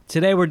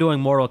Today we're doing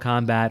Mortal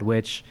Kombat,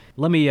 which,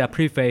 let me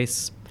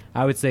preface,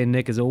 I would say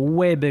Nick is a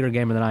way bigger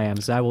gamer than I am,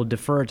 so I will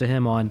defer to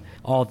him on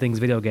all things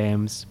video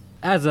games.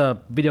 As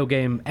a video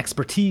game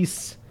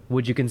expertise,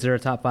 would you consider a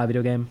top 5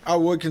 video game? I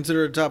would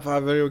consider it a top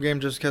 5 video game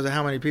just because of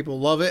how many people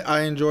love it.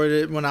 I enjoyed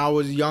it when I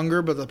was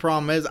younger, but the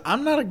problem is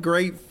I'm not a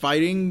great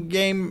fighting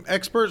game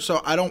expert,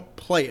 so I don't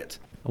play it.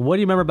 What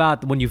do you remember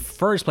about when you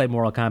first played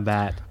Mortal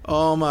Kombat?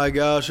 Oh my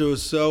gosh, it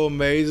was so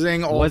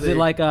amazing. Was it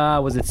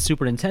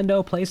Super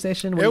Nintendo,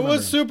 PlayStation? It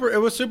was Super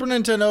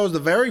Nintendo. It was the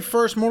very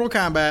first Mortal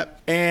Kombat,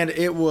 and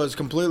it was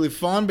completely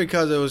fun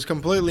because it was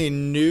completely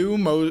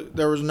new.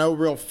 There was no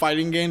real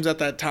fighting games at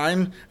that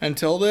time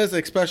until this,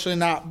 especially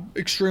not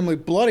extremely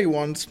bloody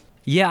ones.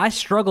 Yeah, I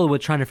struggled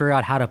with trying to figure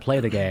out how to play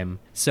the game.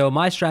 So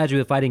my strategy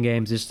with fighting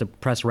games is to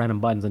press random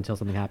buttons until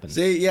something happens.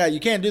 See, yeah, you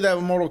can't do that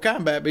with Mortal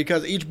Kombat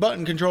because each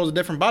button controls a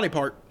different body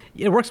part.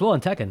 It works well in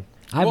Tekken.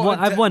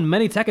 I've won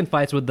many Tekken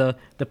fights with the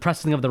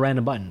pressing of the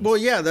random buttons. Well,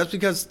 yeah, that's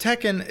because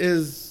Tekken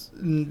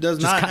does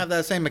not have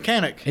that same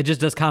mechanic. It just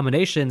does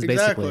combinations,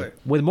 basically.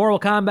 Exactly. With Mortal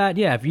Kombat,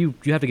 yeah, if you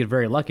have to get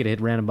very lucky to hit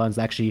random buttons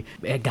to actually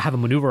have a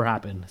maneuver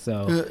happen.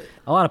 So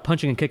a lot of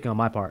punching and kicking on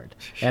my part,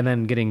 and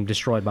then getting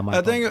destroyed by my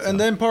opponent, and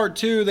then part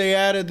 2, they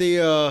added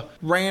the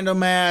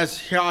random ass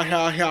thing.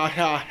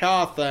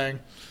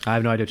 I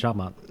have no idea what you're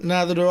talking about.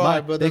 Neither do I.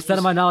 But the extent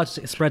of my knowledge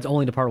spreads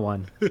only to part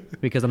 1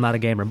 because I'm not a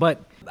gamer.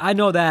 But I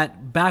know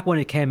that back when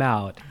it came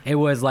out, it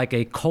was like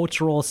a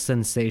cultural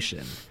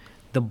sensation.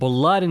 The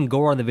blood and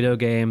gore in the video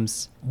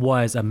games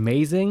was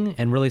amazing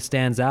and really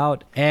stands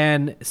out.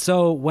 And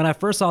so when I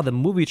first saw the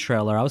movie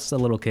trailer, I was a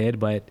little kid,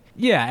 but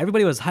yeah,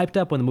 everybody was hyped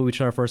up when the movie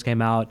trailer first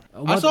came out.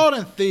 I saw it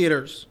in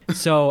theaters.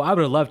 So I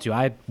would have loved to.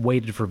 I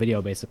waited for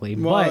video, basically.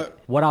 But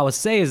what I would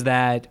say is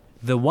that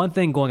the one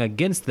thing going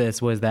against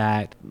this was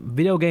that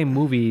video game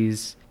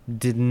movies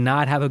did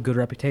not have a good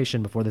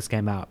reputation before this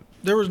came out.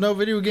 There was no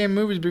video game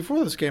movies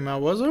before this came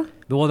out, was there?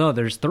 Well, no,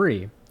 there's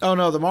 3. Oh,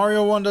 no, the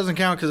Mario one doesn't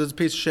count because it's a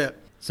piece of shit.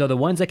 So the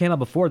ones that came out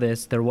before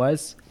this, there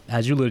was,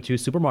 as you alluded to,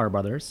 Super Mario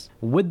Brothers.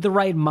 With the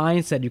right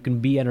mindset, you can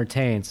be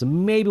entertained. So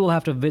maybe we'll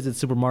have to visit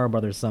Super Mario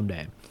Brothers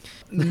someday.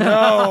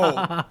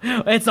 No.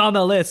 It's on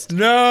the list.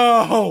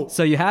 No.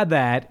 So you had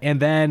that, and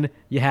then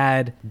you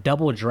had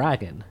Double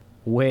Dragon,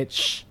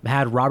 which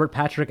had Robert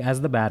Patrick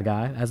as the bad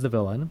guy, as the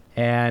villain,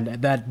 and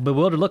that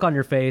bewildered look on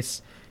your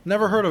face.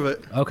 Never heard of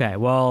it. Okay,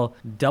 well,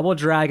 Double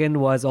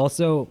Dragon was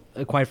also,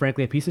 quite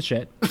frankly, a piece of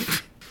shit.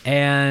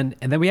 And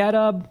then we had,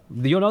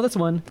 you'll know this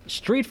one,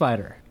 Street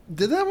Fighter.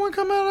 Did that one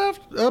come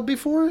out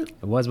before it?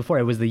 It was before.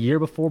 It was the year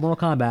before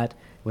Mortal Kombat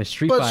with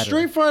Street Fighter. But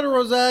Street Fighter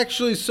was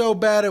actually so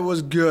bad it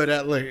was good,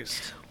 at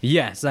least.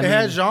 Yes. It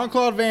had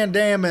Jean-Claude Van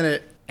Damme in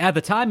it. At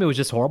the time, it was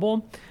just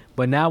horrible.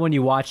 But now when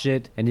you watch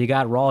it and you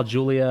got Raul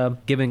Julia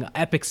giving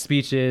epic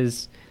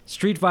speeches,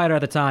 Street Fighter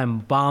at the time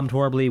bombed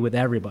horribly with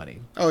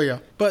everybody. Oh, yeah.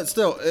 But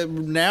still,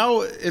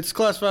 now it's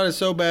classified as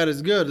so bad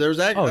it's good.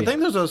 I think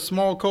there's a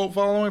small cult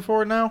following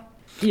for it now.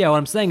 Yeah, what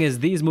I'm saying is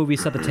these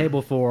movies set the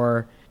table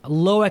for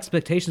low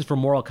expectations for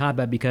Mortal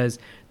Kombat because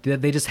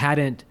they just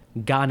hadn't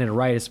gotten it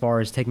right as far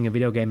as taking a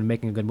video game and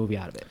making a good movie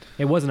out of it.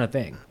 It wasn't a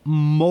thing.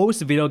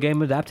 Most video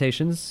game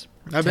adaptations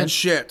have been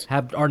shit.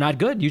 Are not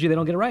good. Usually they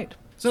don't get it right.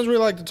 Since we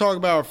like to talk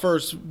about our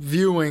first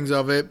viewings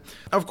of it,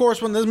 of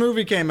course, when this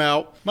movie came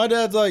out, my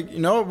dad's like, you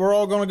know what, we're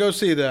all going to go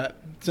see that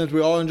since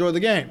we all enjoy the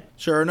game.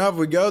 Sure enough,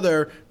 we go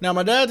there. Now,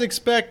 my dad's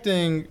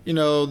expecting,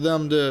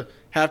 them to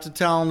have to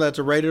tell him that's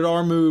a rated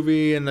R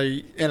movie and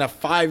a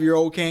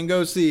 5-year-old can't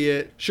go see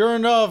it. Sure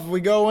enough, we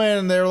go in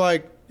and they're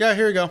like, yeah,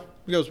 here you go.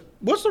 He goes,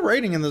 what's the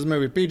rating in this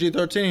movie?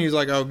 PG-13? He's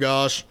like, oh,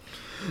 gosh.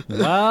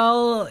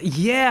 Well,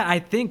 yeah, I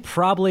think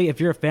probably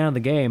if you're a fan of the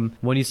game,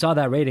 when you saw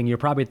that rating, you're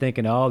probably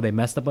thinking, oh, they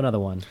messed up another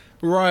one.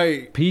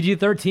 Right.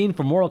 PG-13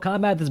 for Mortal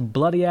Kombat, this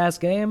bloody-ass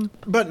game?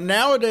 But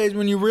nowadays,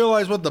 when you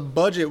realize what the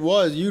budget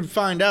was, you'd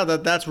find out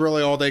that that's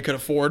really all they could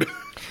afford.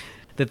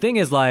 The thing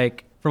is,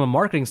 from a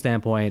marketing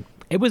standpoint,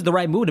 it was the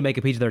right move to make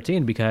it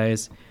PG-13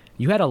 because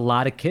you had a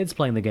lot of kids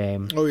playing the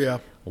game. Oh, yeah.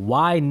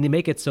 Why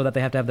make it so that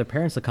they have to have their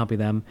parents accompany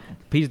them?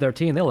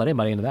 PG-13, they'll let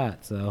anybody into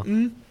that.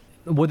 So,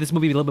 Would this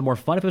movie be a little bit more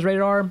fun if it was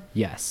rated R?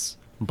 Yes.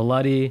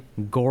 Bloody,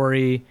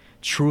 gory,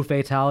 true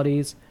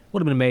fatalities.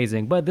 Would have been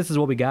amazing. But this is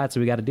what we got, so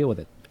we got to deal with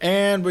it.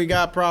 And we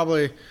got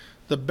probably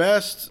the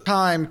best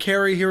time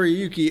Cary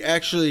Hiroyuki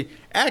actually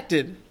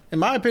acted. In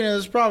my opinion,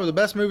 this is probably the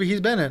best movie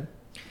he's been in.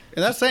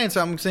 And that's saying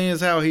something, seeing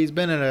as how he's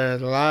been in a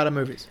lot of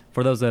movies.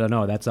 For those that don't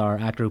know, that's our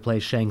actor who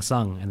plays Shang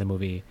Tsung in the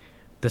movie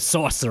The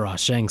Sorcerer,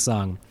 Shang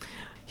Tsung.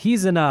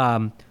 He's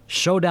in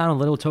Showdown in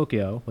Little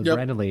Tokyo with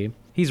Brandon Lee.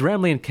 He's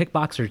randomly in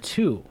Kickboxer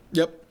 2.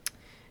 Yep.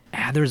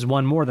 There's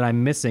one more that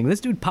I'm missing. This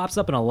dude pops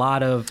up in a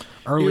lot of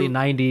early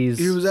 90s.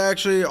 He was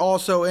actually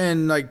also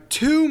in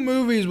 2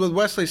 movies with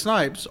Wesley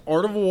Snipes,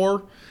 Art of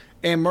War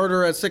and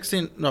Murder at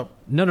 16... No,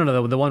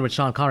 the one with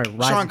Sean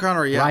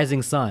Connery.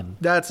 Rising Sun.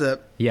 That's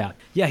it. Yeah.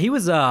 Yeah, he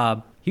was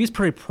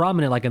pretty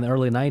prominent in the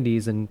early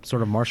 90s in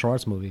sort of martial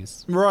arts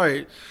movies.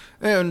 Right.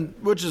 And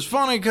which is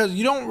funny because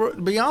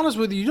to be honest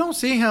with you, you don't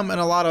see him in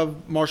a lot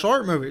of martial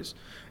art movies.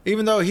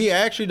 Even though he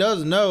actually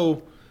does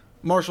know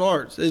martial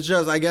arts. It's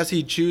just, I guess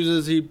he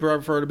chooses he'd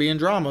prefer to be in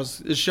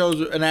dramas. It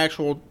shows an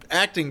actual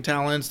acting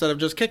talent instead of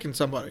just kicking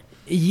somebody.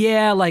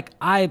 Yeah, like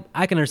I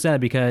can understand it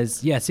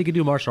because yes, he could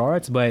do martial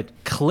arts, but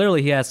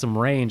clearly he has some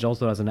range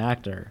also as an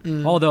actor.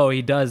 Although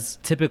he does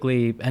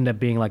typically end up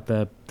being like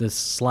the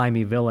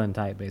slimy villain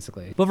type,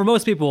 basically. But for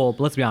most people,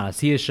 let's be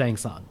honest, he is Shang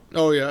Tsung.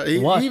 Oh yeah,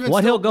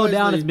 What he'll go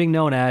down as being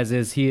known as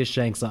is he is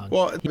Shang Tsung.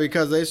 Well,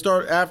 because they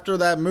start after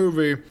that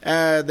movie,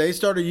 they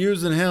started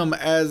using him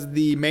as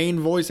the main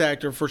voice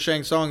actor for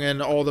Shang Tsung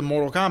in all the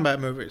Mortal Kombat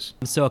movies.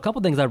 So a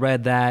couple things I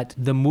read that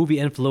the movie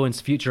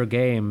influenced future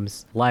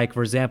games, like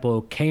for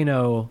example,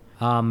 Kano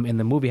in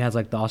the movie has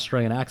like the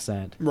Australian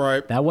accent.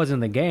 Right. That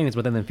wasn't in the games,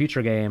 but then in the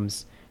future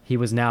games, he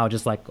was now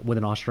just like with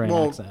an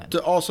Australian accent.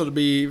 Also, to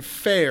be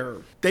fair,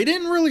 they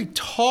didn't really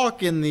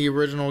talk in the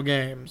original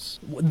games.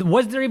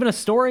 Was there even a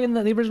story in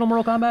the original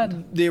Mortal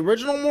Kombat? The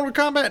original Mortal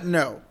Kombat,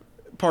 no.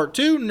 Part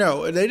 2,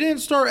 no. They didn't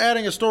start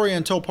adding a story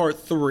until Part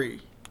 3.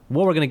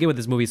 What we're going to get with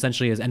this movie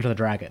essentially is Enter the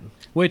Dragon,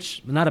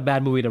 which not a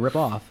bad movie to rip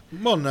off.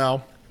 Well,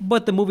 no.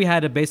 But the movie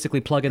had to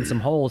basically plug in some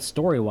holes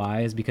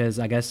story-wise because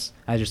I guess,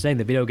 as you're saying,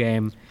 the video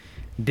game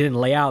didn't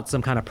lay out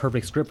some kind of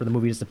perfect script for the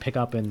movie just to pick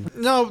up and...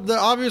 No,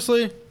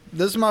 obviously...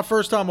 This is my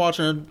first time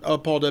watching a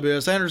Paul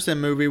W.S. Anderson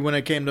movie when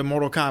it came to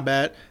Mortal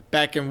Kombat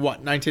back in,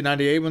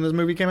 1998 when this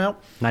movie came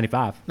out?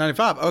 95.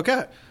 95,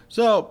 okay.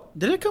 So,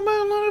 did it come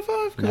out in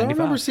 95? Because I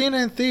remember seeing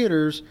it in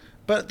theaters,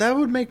 but that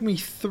would make me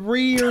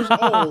 3 years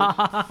old.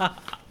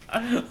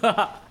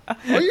 Are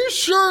you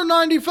sure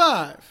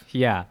 95?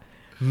 Yeah.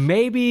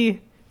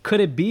 Maybe,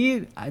 could it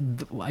be?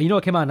 You know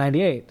it came out in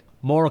 98.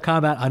 Mortal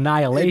Kombat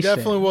Annihilation. It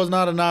definitely was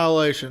not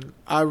Annihilation.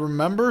 I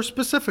remember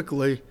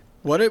specifically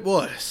what it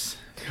was.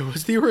 It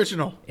was the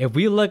original. If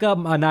we look up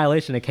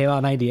Annihilation, it came out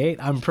in 98.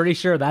 I'm pretty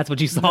sure that's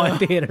what you saw in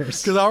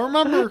theaters. Because I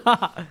remember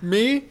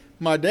me,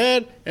 my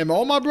dad, and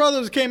all my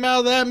brothers came out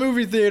of that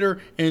movie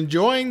theater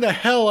enjoying the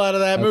hell out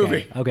of that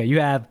movie. Okay, you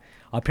have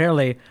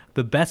apparently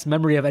the best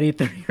memory of any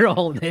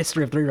 3-year-old in the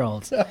history of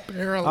 3-year-olds.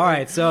 Apparently. All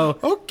right, so...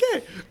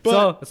 Okay.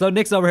 But so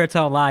Nick's over here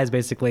telling lies,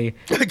 basically.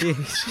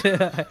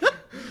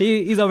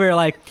 He's over here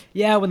like,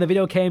 yeah, when the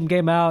video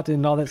came out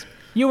and all this...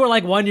 You were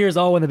like 1 year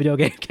old when the video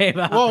game came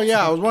out. Well,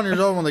 yeah, I was 1 year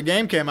old when the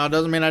game came out.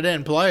 Doesn't mean I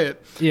didn't play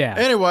it. Yeah.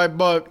 Anyway,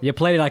 but... You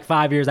played it like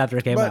 5 years after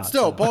it came out. But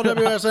still, Paul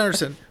W.S.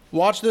 Anderson,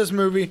 watch this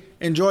movie.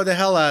 Enjoy the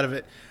hell out of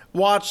it.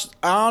 I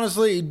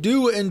honestly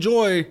do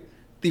enjoy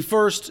the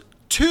first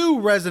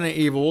 2 Resident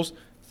Evils.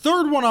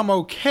 Third one I'm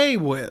okay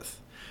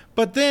with.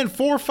 But then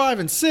 4, 5,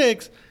 and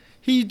 6,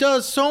 he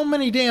does so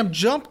many damn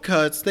jump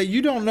cuts that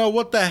you don't know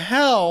what the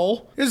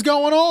hell is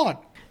going on.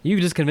 You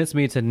just convinced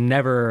me to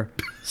never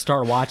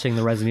start watching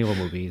the Resident Evil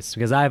movies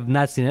because I've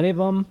not seen any of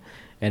them,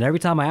 and every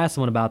time I ask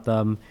someone about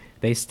them,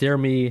 they steer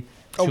me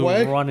to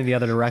away, run in the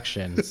other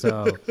direction.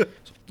 So,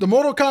 the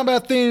Mortal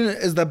Kombat theme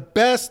is the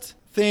best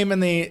theme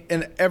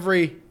in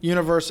every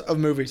universe of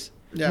movies.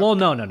 Yeah. Well,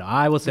 no.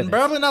 I will say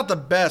probably not the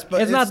best,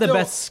 but it's not the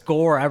best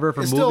score ever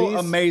for it's movies. Still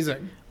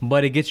amazing,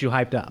 but it gets you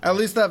hyped up. At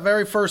least that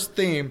very first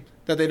theme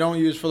that they don't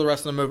use for the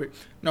rest of the movie.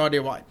 No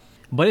idea why.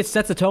 But it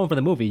sets the tone for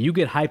the movie. You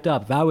get hyped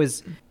up. If I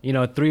was,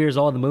 3 years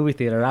old in the movie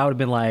theater, I would have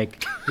been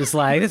like, this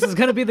is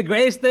going to be the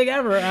greatest thing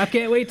ever. I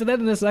can't wait to the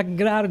end of this so I can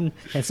get out and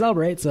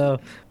celebrate.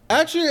 So,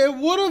 actually, it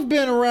would have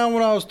been around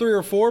when I was 3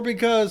 or 4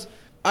 because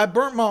I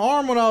burnt my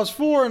arm when I was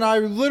 4 and I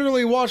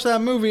literally watched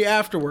that movie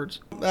afterwards.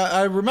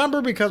 I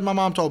remember because my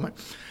mom told me.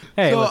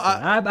 Hey, so listen,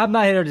 I'm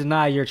not here to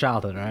deny your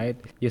childhood, all right?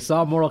 You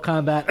saw Mortal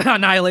Kombat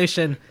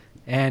Annihilation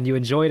and you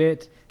enjoyed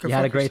it. You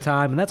had a great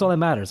time, and that's all that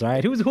matters, all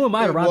right? Who am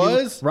I to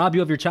rob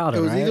you of your childhood,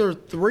 It was right? either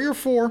 3 or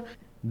 4.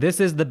 This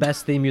is the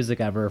best theme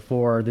music ever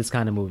for this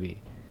kind of movie.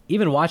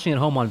 Even watching it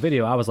home on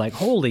video, I was like,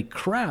 holy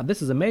crap,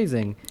 this is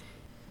amazing.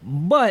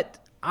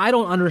 But I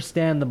don't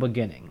understand the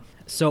beginning.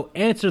 So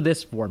answer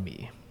this for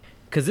me.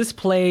 Because this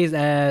plays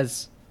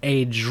as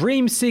a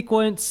dream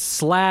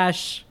sequence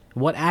 /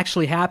 what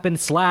actually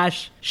happened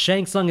 /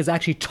 Shang Tsung is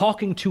actually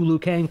talking to Liu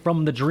Kang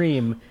from the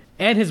dream.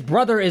 And his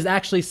brother is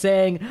actually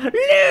saying,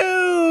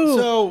 no!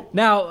 So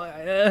now,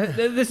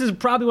 this is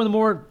probably one of the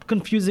more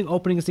confusing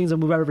opening scenes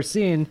we've ever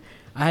seen.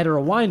 I had to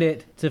rewind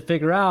it to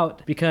figure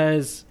out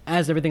because,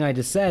 as everything I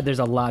just said, there's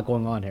a lot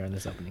going on here in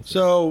this opening scene.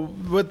 So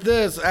with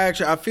this,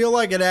 actually, I feel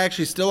like it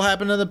actually still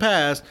happened in the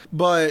past,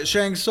 but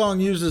Shang Tsung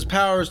uses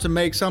powers to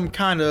make some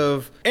kind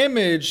of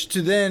image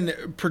to then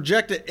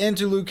project it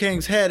into Liu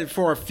Kang's head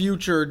for a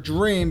future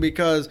dream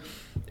because...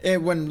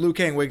 And when Liu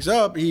Kang wakes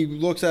up, he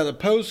looks at a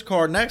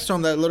postcard next to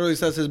him that literally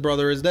says his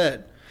brother is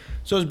dead.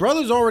 So his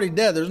brother's already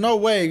dead. There's no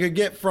way he could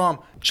get from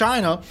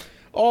China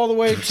all the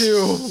way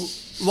to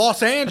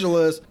Los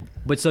Angeles.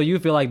 But so you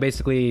feel like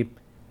basically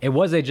it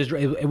was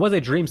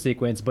a dream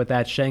sequence, but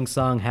that Shang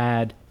Tsung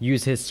had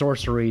used his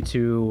sorcery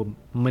to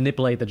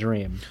manipulate the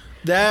dream.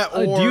 That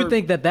or do you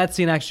think that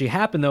scene actually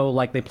happened though?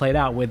 Like they played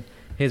out with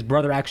his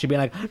brother actually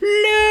being like,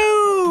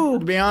 no!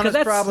 To be honest,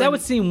 that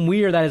would seem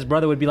weird that his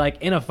brother would be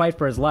like in a fight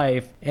for his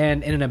life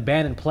and in an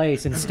abandoned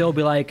place and still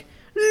be like,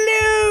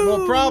 no!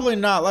 Well, probably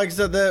not. Like I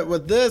said, that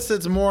with this,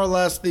 it's more or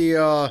less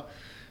the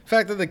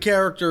fact that the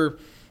character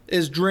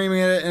is dreaming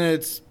it, and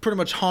it's pretty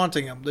much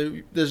haunting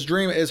him. This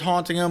dream is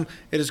haunting him.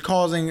 It is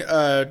causing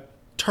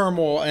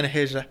turmoil in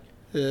his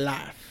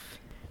life.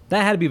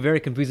 That had to be very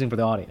confusing for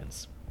the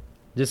audience.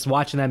 Just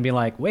watching that and being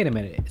like, wait a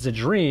minute, it's a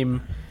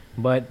dream,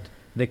 but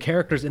the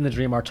characters in the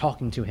dream are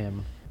talking to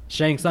him.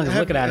 Shang Tsung is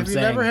looking at him saying...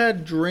 Have you never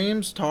had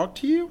dreams talk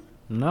to you?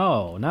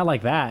 No, not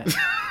like that.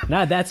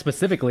 Not that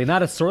specifically.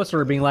 Not a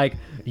sorcerer being like,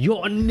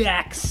 you're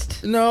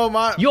next.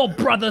 No, your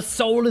brother's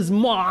soul is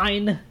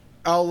mine.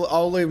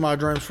 I'll leave my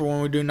dreams for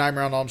when we do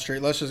Nightmare on Elm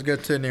Street. Let's just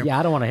continue. Yeah,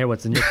 I don't want to hear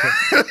what's in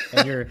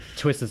your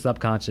twisted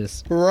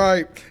subconscious.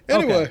 Right.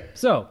 Anyway. Okay,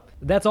 so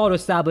that's all to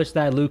establish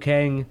that Liu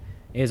Kang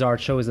is our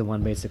chosen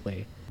one,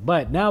 basically.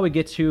 But now we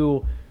get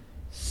to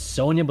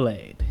Sonya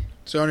Blade.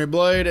 Sonya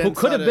Blade. Who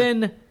could have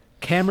been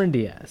Cameron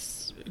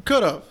Diaz.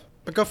 Could have.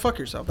 But go fuck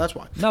yourself. That's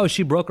why. No,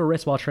 she broke her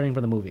wrist while training for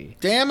the movie.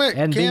 Damn it,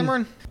 and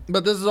Cameron.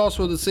 But this is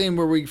also the scene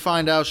where we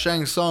find out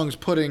Shang Tsung's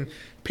putting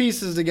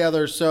pieces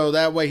together so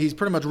that way he's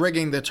pretty much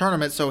rigging the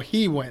tournament so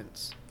he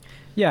wins.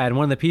 Yeah, and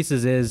one of the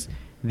pieces is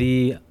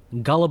the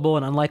gullible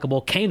and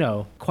unlikable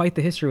Kano. Quite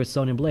the history with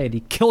Sonya Blade.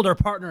 He killed her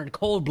partner in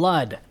cold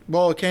blood.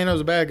 Well,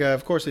 Kano's a bad guy.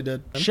 Of course he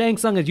did. Shang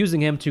Tsung is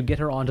using him to get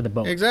her onto the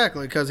boat.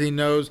 Exactly, because he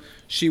knows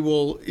she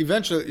will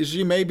eventually...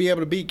 She may be able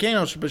to beat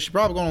Kano, but she's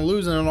probably going to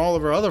lose in all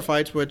of her other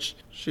fights, which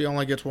she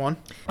only gets one.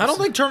 I don't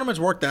think tournaments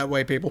work that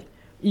way, people.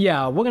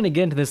 Yeah, we're going to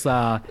get into this,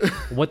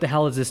 what the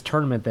hell is this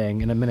tournament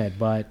thing in a minute,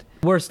 but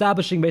we're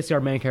establishing basically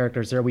our main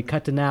characters here. We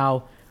cut to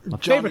now my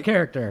favorite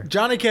character.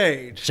 Johnny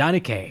Cage. Johnny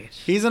Cage.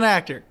 He's an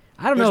actor.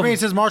 I don't know. Which means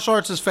his martial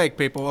arts is fake,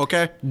 people,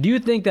 okay? Do you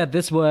think that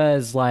this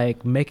was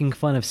like making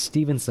fun of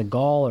Steven Seagal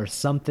or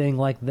something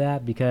like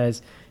that?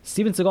 Because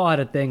Steven Seagal had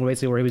a thing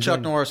basically where he was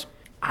Chuck Norris.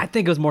 I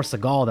think it was more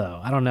Seagal,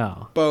 though. I don't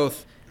know.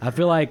 Both. I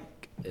feel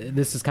like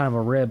this is kind of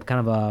a rib,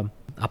 kind of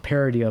a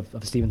parody of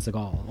Steven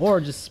Seagal,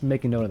 or just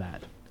making note of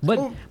that.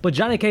 But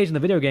Johnny Cage in the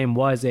video game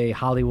was a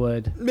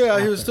Hollywood actor.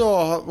 He was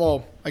still,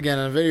 well, again,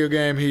 in a video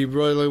game, he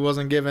really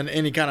wasn't given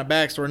any kind of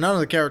backstory. None of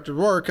the characters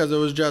were, because it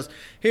was just,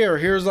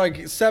 here's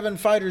like 7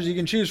 fighters you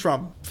can choose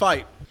from.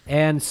 Fight.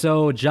 And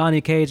so Johnny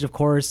Cage, of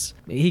course,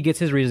 he gets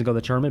his reason to go to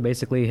the tournament.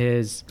 Basically,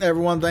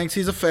 everyone thinks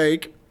he's a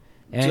fake,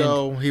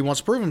 so he wants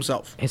to prove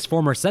himself. His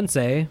former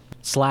sensei /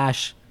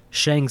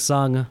 Shang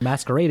Tsung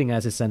masquerading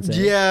as his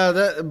sensei. Yeah,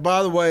 that.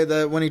 By the way,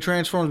 that when he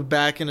transforms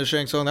back into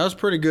Shang Tsung, that was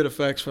pretty good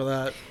effects for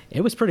that.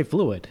 It was pretty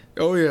fluid.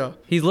 Oh, yeah.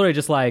 He's literally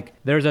just like,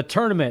 there's a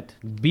tournament.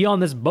 Be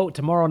on this boat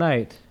tomorrow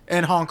night.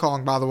 In Hong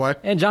Kong, by the way.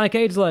 And Johnny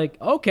Cage's like,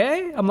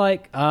 okay. I'm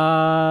like,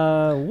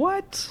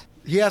 what?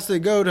 He has to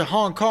go to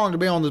Hong Kong to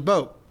be on this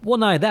boat. Well,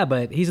 not that,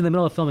 but he's in the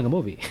middle of filming a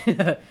movie.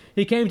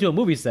 He came to a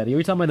movie set. Are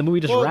you talking about the movie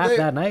just wrapped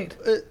that night?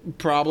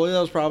 Probably. That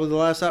was probably the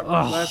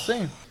last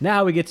scene.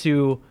 Now we get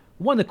to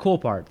one of the cool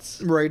parts.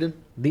 Raiden.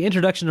 The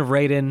introduction of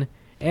Raiden.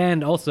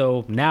 And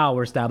also, now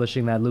we're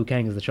establishing that Liu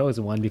Kang is the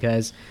chosen one,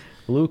 because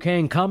Liu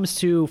Kang comes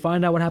to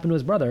find out what happened to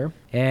his brother.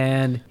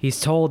 And he's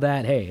told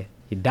that, hey,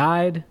 he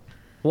died.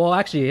 Well,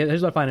 actually,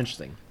 here's what I find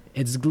interesting.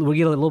 We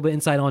get a little bit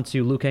insight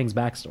onto Liu Kang's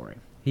backstory.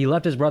 He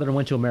left his brother and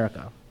went to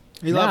America.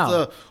 He left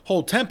the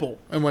whole temple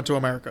and went to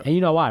America. And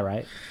you know why,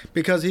 right?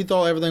 Because he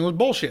thought everything was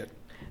bullshit.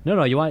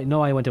 No, you want to know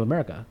why he went to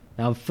America.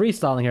 Now, I'm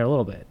freestyling here a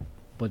little bit,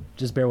 but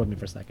just bear with me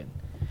for a second.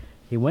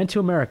 He went to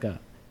America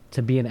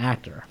to be an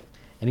actor.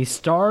 And he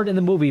starred in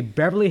the movie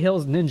Beverly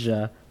Hills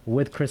Ninja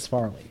with Chris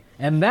Farley.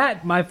 And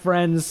that, my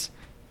friends,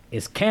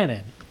 is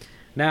canon.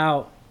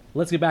 Now,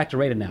 let's get back to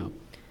Raiden now.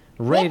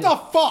 What the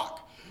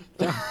fuck?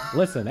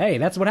 Listen, hey,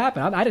 that's what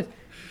happened.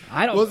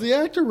 I don't. Was the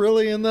actor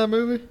really in that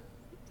movie?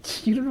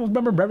 You don't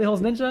remember Beverly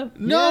Hills Ninja?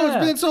 No,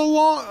 It's been so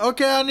long.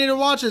 Okay, I need to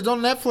watch it. It's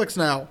on Netflix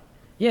now.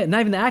 Yeah,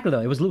 not even the actor,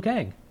 though. It was Liu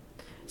Kang.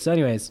 So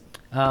anyways,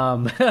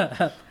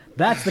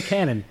 that's the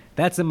canon.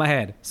 That's in my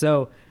head.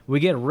 So we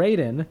get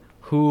Raiden,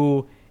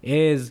 who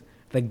is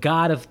the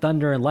god of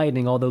thunder and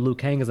lightning, although Liu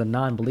Kang is a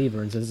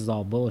non-believer and says this is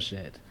all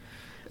bullshit.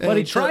 But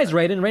he tries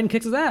Raiden, and Raiden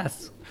kicks his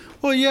ass.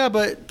 Well, yeah,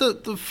 but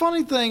the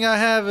funny thing I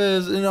have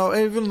is,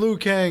 even Liu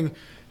Kang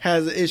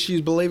has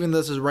issues believing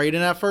this is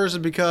Raiden at first, is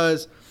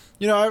because,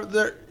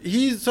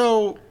 he's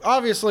so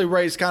obviously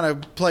Race kind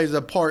of plays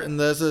a part in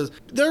this. Is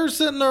they're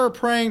sitting there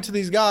praying to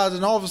these guys,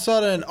 and all of a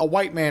sudden a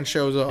white man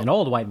shows up, an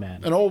old white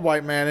man,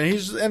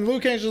 and Liu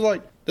Kang's just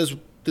like this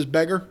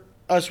beggar.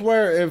 I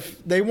swear,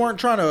 if they weren't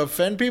trying to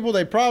offend people,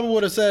 they probably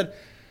would have said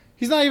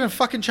he's not even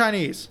fucking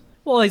Chinese.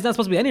 Well, he's not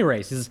supposed to be any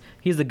race.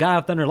 He's the guy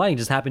of Thunder and Lightning.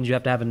 Just happens you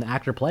have to have an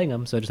actor playing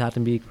him, so it just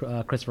happened to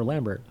be Christopher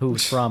Lambert,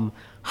 who's from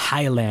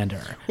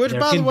Highlander. Which,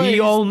 there can be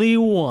only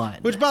one.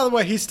 Which, by the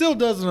way, he still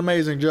does an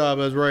amazing job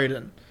as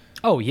Raiden.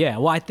 Oh, yeah.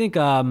 Well, I think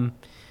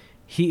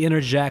he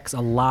interjects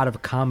a lot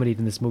of comedy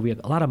in this movie,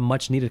 a lot of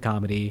much-needed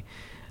comedy.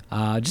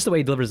 Just the way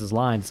he delivers his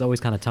lines, it's always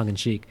kind of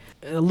tongue-in-cheek.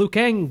 Liu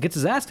Kang gets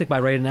his ass kicked by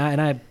Raiden,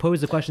 and I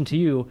pose the question to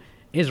you,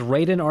 is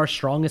Raiden our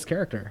strongest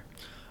character?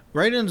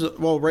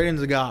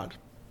 Raiden's a god.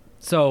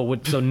 So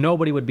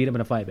nobody would beat him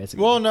in a fight,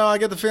 basically? Well, no, I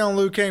get the feeling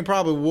Liu Kang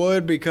probably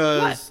would,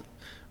 because...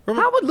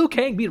 How would Liu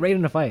Kang beat Raiden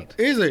in a fight?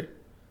 Easy.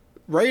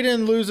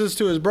 Raiden loses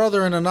to his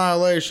brother in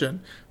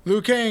Annihilation.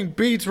 Liu Kang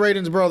beats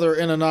Raiden's brother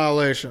in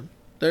Annihilation.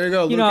 There you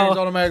go. Liu know, Kang's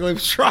automatically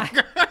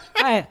stronger.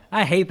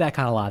 I hate that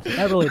kind of logic.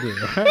 I really do.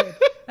 Right?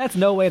 That's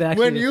no way to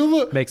actually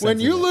make sense. When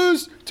you of it.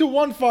 lose to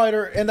one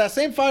fighter and that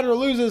same fighter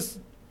loses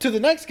to the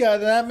next guy,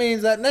 then that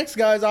means that next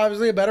guy is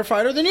obviously a better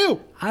fighter than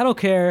you. I don't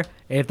care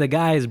if the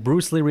guy is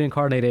Bruce Lee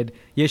reincarnated.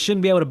 You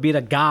shouldn't be able to beat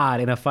a god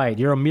in a fight.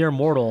 You're a mere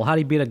mortal. How do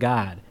you beat a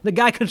god? The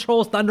guy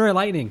controls thunder and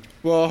lightning.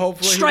 Well,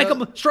 hopefully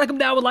Strike him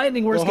down with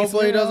lightning. Well,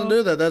 hopefully he doesn't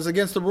do that. That's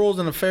against the rules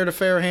in a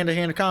fair-to-fair,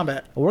 hand-to-hand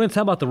combat. We're going to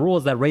talk about the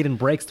rules that Raiden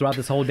breaks throughout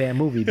this whole damn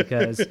movie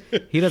because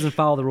he doesn't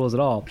follow the rules at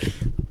all.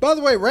 By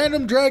the way,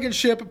 random dragon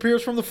ship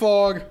appears from the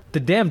fog. The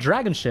damn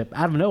dragon ship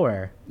out of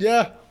nowhere.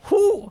 Yeah.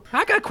 Who?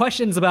 I got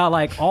questions about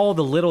like all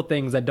the little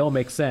things that don't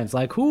make sense.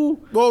 Like who?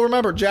 Well,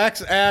 remember,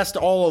 Jax asked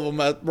all of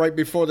them right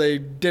before they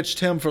ditched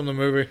him from the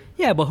movie.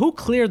 Yeah, but who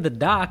cleared the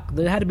dock?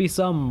 There had to be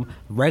some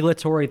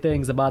regulatory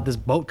things about this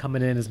boat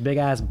coming in, this big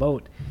ass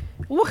boat.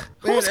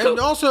 And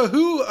also,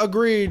 who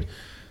agreed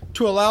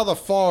to allow the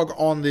fog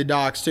on the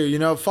docks too? You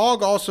know,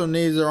 fog also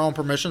needs their own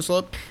permission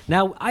slip.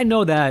 Now, I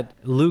know that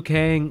Liu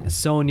Kang,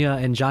 Sonya,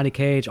 and Johnny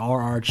Cage are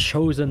our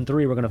chosen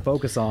three we're going to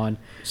focus on.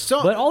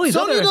 But all these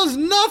Sonya does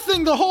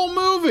nothing the whole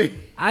movie.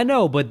 I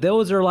know, but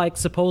those are like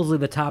supposedly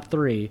the top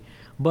three.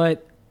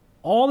 But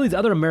all these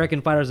other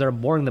American fighters that are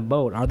boarding the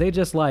boat, are they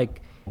just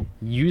like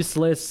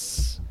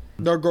useless?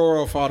 They're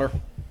Goro fodder.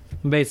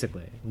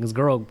 Basically. Because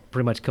Goro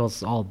pretty much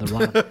kills all the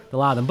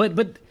lot of them.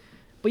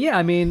 But yeah,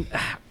 I mean,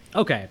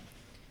 okay.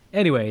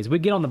 Anyways, we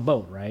get on the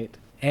boat, right?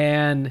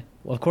 And,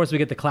 well, of course, we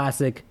get the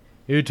classic,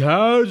 "It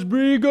has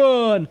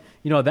begun."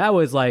 You know, that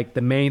was like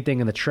the main thing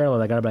in the trailer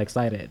that got everybody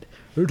excited.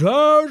 "It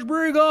has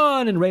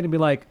begun." And Raiden be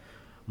like,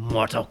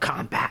 "Mortal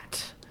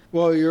Kombat."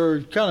 Well,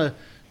 you're kind of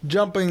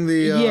jumping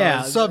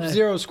the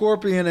Sub-Zero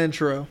Scorpion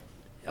intro.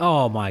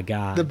 Oh, my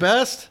God. The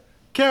best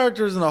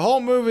characters in the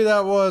whole movie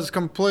that was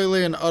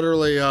completely and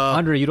utterly...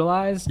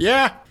 underutilized?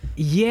 Yeah.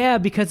 Yeah,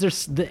 because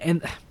there's...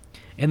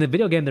 In the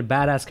video game, they're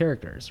badass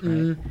characters,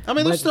 right? I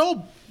mean, they're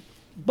still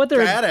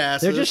they're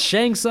badasses. They're just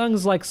Shang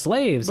Tsung's like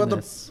slaves. But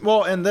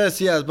in this,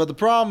 yes. But the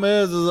problem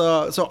is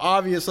so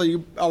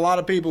obviously, a lot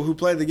of people who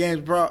play the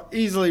games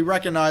easily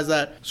recognize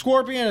that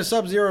Scorpion and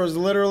Sub-Zero is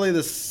literally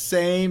the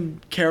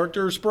same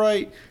character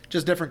sprite,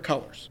 just different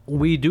colors.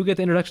 We do get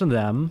the introduction to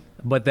them,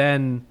 but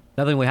then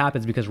nothing really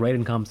happens because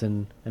Raiden comes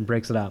in and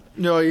breaks it up.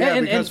 No, yeah,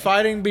 because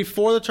fighting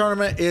before the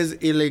tournament is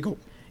illegal.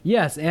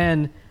 Yes,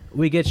 and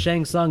we get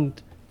Shang Tsung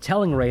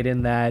telling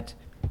Raiden that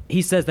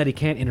he says that he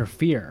can't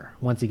interfere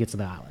once he gets to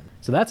the island.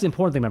 So that's the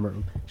important thing to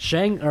remember.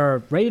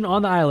 Raiden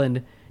on the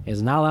island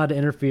is not allowed to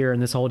interfere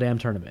in this whole damn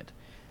tournament.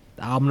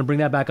 I'm going to bring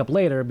that back up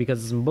later because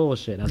it's some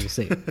bullshit, as we'll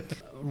see.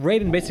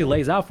 Raiden basically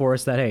lays out for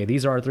us that, hey,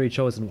 these are our three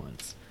chosen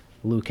ones.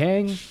 Liu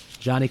Kang,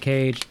 Johnny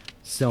Cage,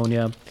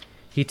 Sonya.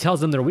 He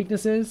tells them their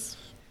weaknesses.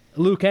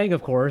 Liu Kang,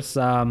 of course,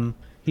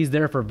 he's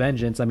there for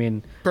vengeance. I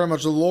mean, pretty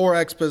much the lore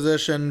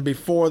exposition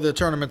before the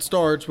tournament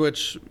starts,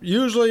 which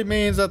usually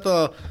means that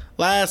the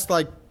last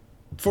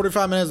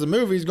 45 minutes of the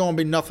movie is going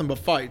to be nothing but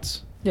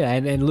fights. Yeah,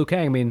 and Liu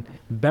Kang, I mean,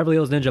 Beverly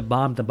Hills Ninja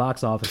bombed the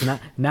box office.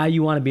 Now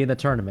you want to be in the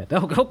tournament.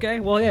 Oh, okay,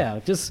 well,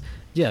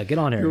 get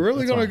on here. You're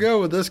really going to go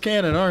with this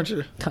canon, aren't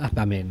you?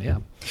 I mean, yeah.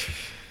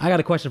 I got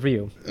a question for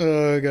you.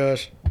 Oh,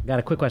 gosh. Got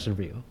a quick question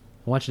for you.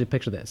 I want you to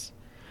picture this.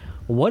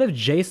 What if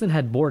Jason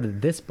had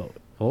boarded this boat?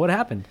 What would have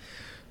happened?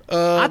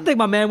 I think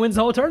my man wins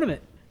the whole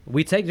tournament.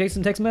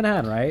 Jason takes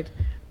Manhattan, right?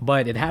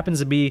 But it happens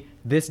to be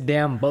this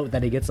damn boat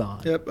that he gets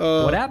on. Yep.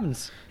 What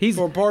happens?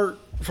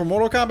 For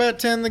Mortal Kombat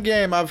 10, the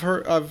game, I've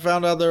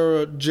found out there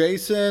were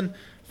Jason,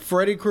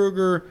 Freddy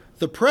Krueger,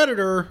 the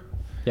Predator,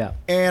 yeah,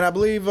 and I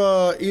believe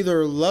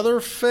either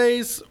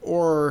Leatherface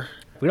or...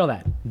 We know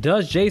that.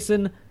 Does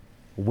Jason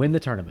win the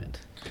tournament?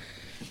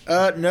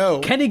 No.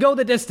 Can he go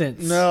the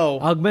distance? No.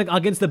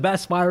 Against the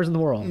best fighters in the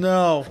world?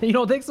 No. You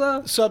don't think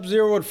so?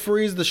 Sub-Zero would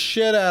freeze the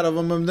shit out of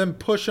him and then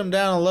push him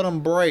down and let him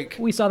break.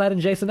 We saw that in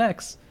Jason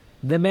X.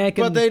 The man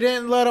can... But they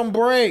didn't let him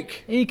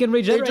break. He can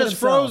regenerate They just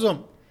himself. froze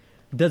him.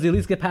 Does he at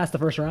least get past the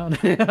first round?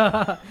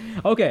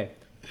 Okay.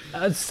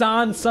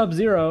 San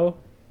Sub-Zero.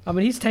 I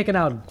mean, he's taken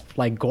out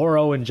like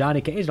Goro and Johnny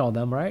Cage and all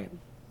them, right?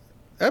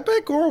 I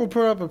bet Goro will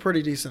put up a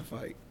pretty decent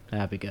fight.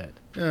 That'd be good.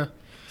 Yeah.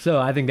 So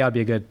I think that would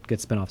be a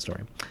good spin-off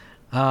story.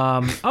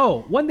 One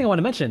thing I want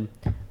to mention.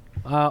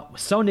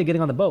 Sonya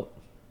getting on the boat.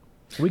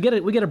 We get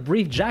a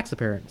brief Jax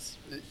appearance.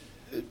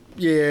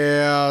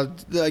 Yeah.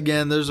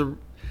 Again,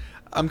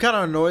 I'm kind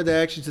of annoyed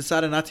they actually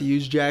decided not to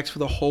use Jax for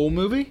the whole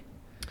movie.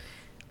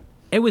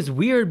 It was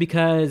weird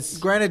because...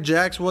 Granted,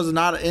 Jax was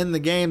not in the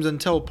games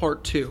until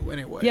part 2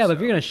 anyway. Yeah, but if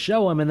you're going to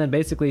show him and then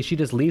basically she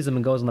just leaves him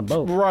and goes on the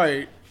boat.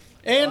 Right.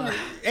 And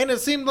it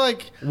seemed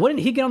like... Wouldn't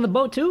he get on the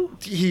boat too?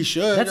 He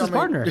should. That's his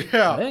partner.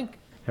 Yeah. I think.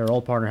 Her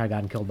old partner had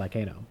gotten killed by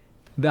Kano.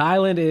 The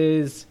island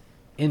is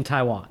in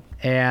Taiwan.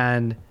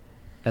 And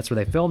that's where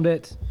they filmed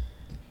it.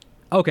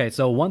 Okay,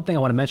 so one thing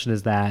I want to mention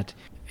is that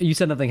you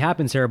said nothing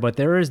happens here, but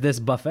there is this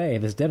buffet,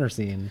 this dinner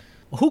scene.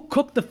 Who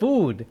cooked the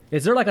food?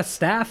 Is there like a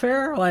staff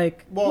here?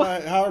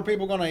 How are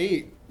people going to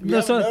eat? You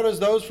haven't noticed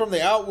those from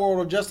the outworld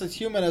are just as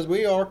human as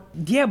we are.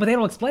 Yeah, but they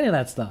don't explain any of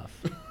that stuff.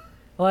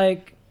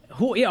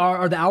 Who? Yeah,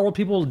 are the Outworld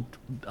people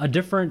a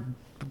different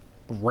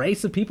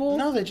race of people?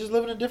 No, they just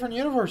live in a different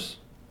universe.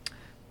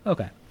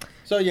 Okay.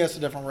 So yes, a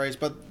different race,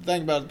 but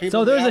think about it. People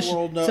So in the there's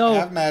Outworld so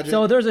have magic.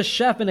 so there's a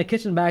chef in a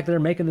kitchen back there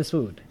making this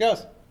food.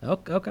 Yes.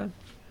 Okay.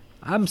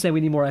 I'm saying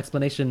we need more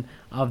explanation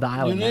of the You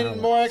island.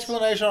 need more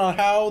explanation on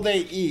how they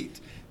eat.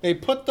 They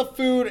put the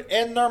food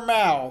in their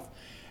mouth,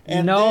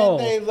 and No.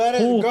 then they let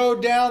it go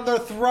down their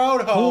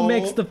throat hole. Who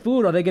makes the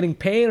food? Are they getting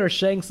paid, or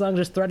Shang Tsung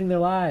just threatening their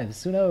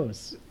lives? Who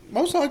knows?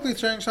 Most likely,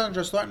 Shang Tsung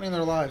just threatening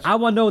their lives. I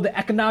want to know the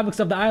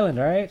economics of the island,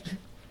 all right?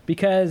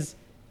 Because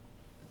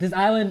this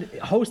island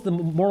hosts the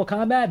Mortal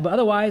Kombat, but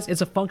otherwise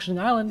it's a functioning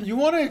island. You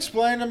want to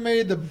explain to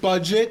me the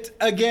budget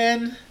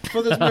again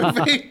for this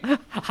movie?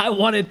 I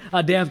wanted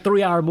a damn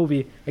 3-hour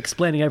movie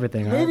explaining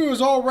everything. The movie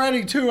was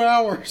already 2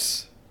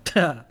 hours.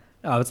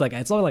 Oh, it's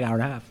only like an hour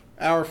and a half.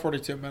 Hour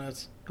 42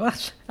 minutes.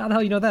 What? How the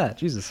hell you know that?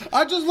 Jesus.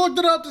 I just looked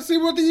it up to see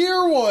what the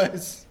year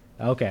was.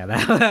 Okay,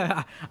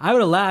 I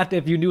would have laughed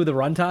if you knew the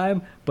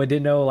runtime, but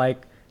didn't know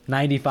like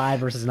 95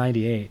 versus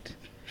 98.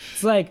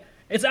 It's like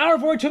it's an hour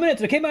and 42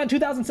 minutes. It came out in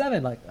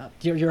 2007. Like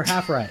you're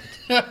half right.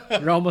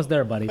 You're almost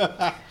there, buddy.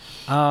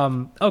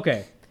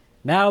 Okay,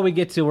 now we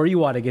get to where you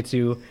want to get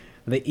to,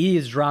 the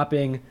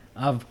eavesdropping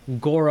of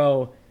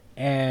Goro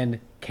and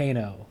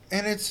Kano.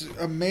 And it's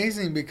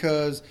amazing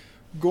because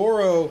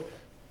Goro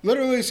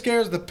literally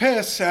scares the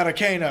piss out of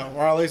Kano,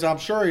 or at least I'm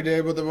sure he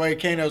did with the way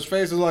Kano's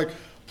face is like,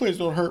 please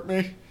don't hurt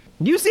me.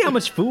 You see how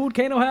much food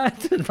Kano had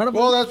in front of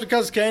him? Well, that's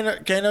because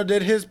Kano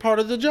did his part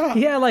of the job.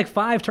 He had like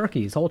 5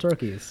 turkeys, whole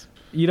turkeys.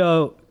 You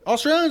know,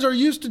 Australians are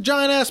used to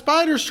giant-ass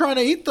spiders trying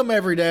to eat them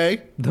every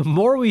day. the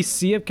more we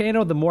see of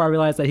Kano, the more I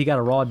realize that he got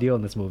a raw deal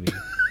in this movie.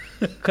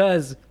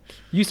 Because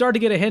you start to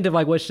get a hint of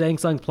like what Shang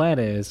Tsung's plan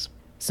is.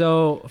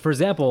 So, for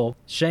example,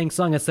 Shang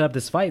Tsung has set up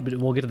this fight, but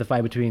we'll get to the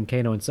fight between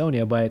Kano and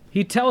Sonya, but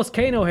he tells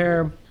Kano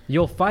here,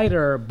 you'll fight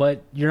her,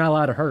 but you're not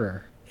allowed to hurt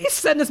her. He's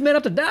setting this man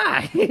up to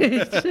die.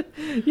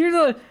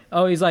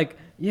 He's like,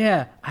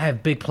 yeah, I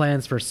have big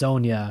plans for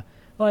Sonya.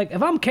 Like,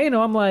 if I'm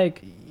Kano, I'm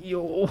like,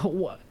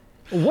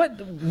 what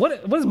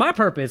is my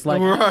purpose?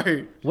 Like,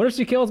 Right. what if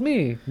she kills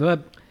me?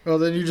 But Well,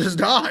 then you just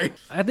die.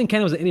 I think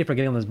Kano was an idiot for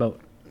getting on this boat.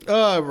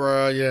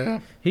 Bro, yeah.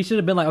 He should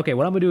have been like, okay,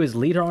 what I'm gonna do is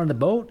lead her on the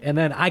boat, and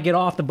then I get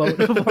off the boat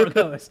before it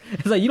goes.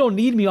 It's like, you don't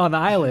need me on the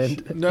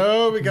island.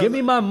 No, because... Give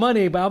me my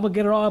money, but I'm gonna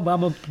get her on, but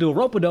I'm gonna do a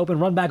rope-a-dope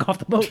and run back off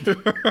the boat.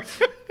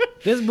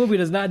 This movie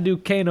does not do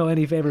Kano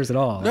any favors at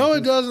all. No,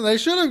 it doesn't. They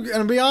should have,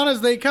 and to be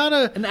honest, they kind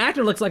of... And the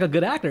actor looks like a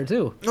good actor,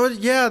 too. Well,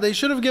 yeah, they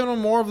should have given him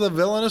more of the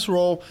villainous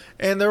role,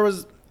 and there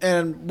was...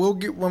 And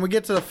when we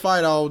get to the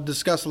fight, I'll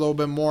discuss a little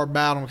bit more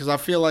about him, because I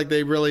feel like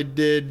they really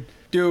did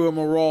do him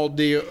a raw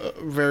deal,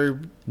 very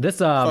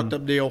fucked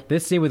up deal.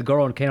 This scene with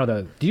Goro and Kano,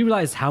 though, do you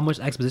realize how much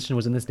exposition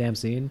was in this damn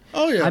scene?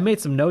 Oh, yeah. I made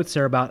some notes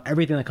here about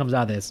everything that comes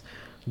out of this.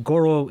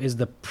 Goro is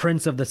the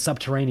prince of the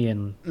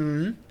subterranean.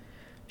 Mm-hmm.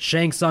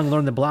 Shang Tsung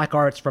learned the black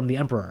arts from the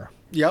Emperor.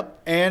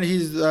 Yep, and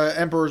he's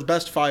Emperor's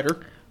best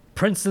fighter.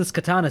 Princess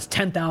Katana is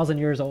 10,000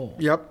 years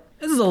old. Yep.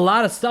 This is a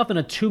lot of stuff in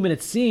a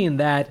 2-minute scene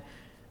that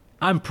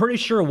I'm pretty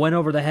sure went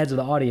over the heads of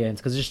the audience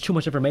because there's too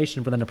much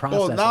information for them to process.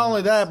 Well, not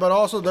only that, but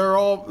also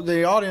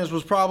the audience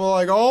was probably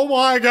like, "Oh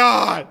my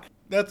god,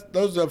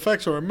 those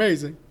effects are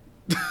amazing."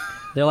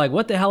 They're like,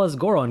 "What the hell is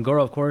Goro?" And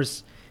Goro, of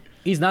course,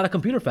 he's not a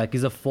computer effect.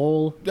 He's a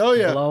full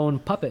blown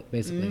puppet,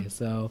 basically. Mm-hmm.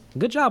 So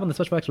good job on the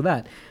special effects for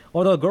that.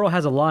 Although Goro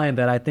has a line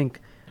that I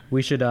think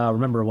we should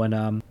remember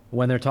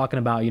when they're talking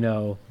about,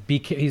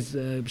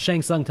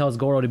 Shang Tsung tells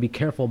Goro to be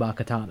careful about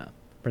Katana,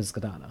 Princess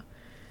Katana,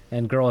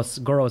 and Goro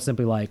is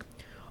simply like,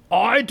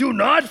 I do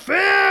not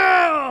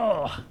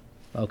fail!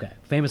 Okay.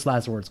 Famous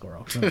last words,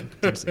 Goro.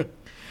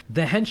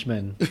 The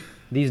henchmen,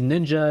 these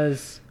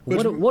ninjas,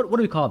 what do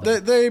we call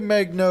them? They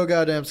make no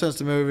goddamn sense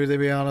to the movie, to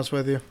be honest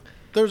with you.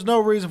 There's no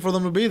reason for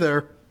them to be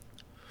there.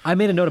 I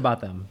made a note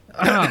about them.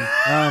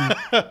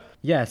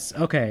 Yes,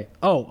 okay.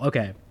 Oh,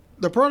 okay.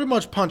 They're pretty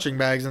much punching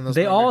bags in this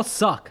They movie. all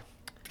suck.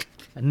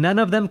 None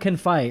of them can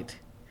fight.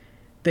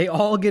 They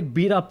all get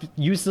beat up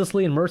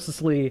uselessly and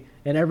mercilessly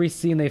in every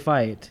scene they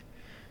fight.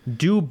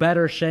 Do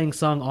better, Shang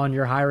Tsung, on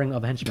your hiring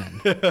of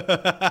henchmen.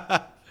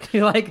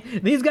 Like,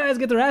 these guys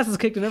get their asses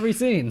kicked in every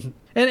scene.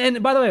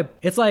 And by the way,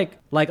 it's like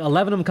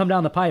 11 of them come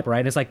down the pipe, right?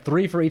 And it's like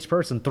 3 for each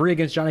person. 3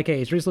 against Johnny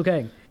Cage, 3 Liu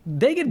Kang.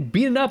 They get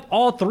beaten up,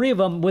 all 3 of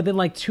them, within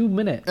like 2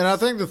 minutes. And I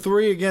think the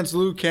 3 against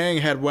Liu Kang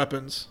had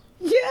weapons.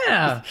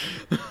 Yeah.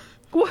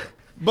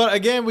 But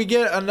again, we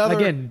get another...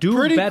 Again,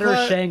 do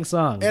better, Shang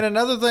Tsung. And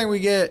another thing we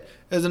get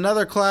is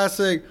another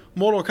classic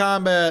Mortal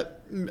Kombat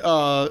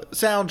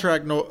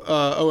soundtrack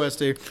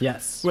OST.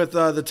 Yes. With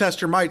the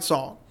Test Your Might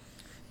song.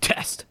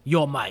 Test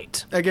your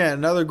might. Again,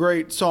 another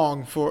great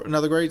song for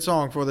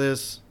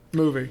this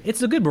movie.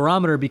 It's a good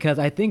barometer because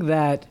I think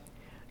that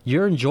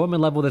your enjoyment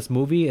level of this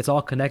movie, it's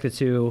all connected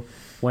to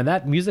when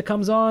that music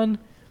comes on.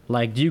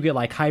 Like, do you get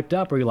like hyped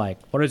up, or you like,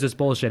 what is this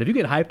bullshit? If you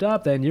get hyped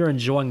up, then you're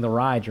enjoying the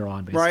ride you're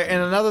on, basically. Right.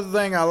 And another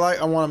thing I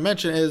want to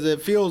mention is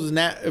it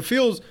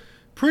feels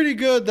pretty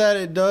good that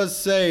it does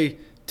say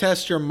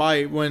test your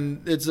might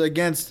when it's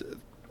against,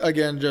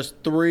 again,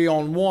 just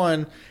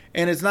 3-on-1,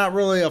 and it's not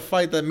really a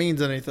fight that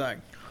means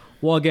anything.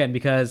 Well, again,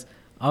 because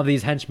of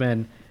these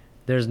henchmen,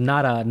 there's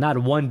not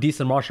one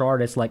decent martial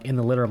artist like in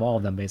the litter of all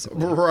of them,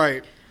 basically.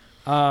 Right.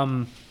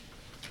 So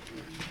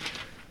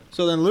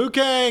then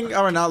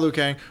not Liu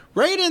Kang,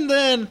 Raiden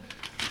then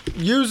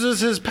uses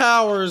his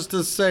powers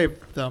to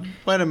save them.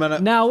 Wait a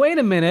minute. Now, wait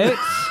a minute.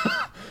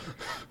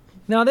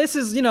 Now, this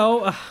is,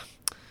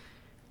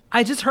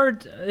 I just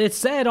heard it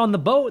said on the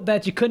boat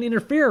that you couldn't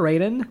interfere,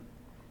 Raiden.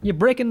 You're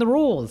breaking the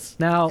rules.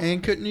 Now,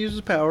 And couldn't use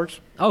his powers.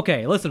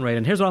 okay, listen,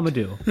 Raiden, here's what I'm going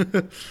to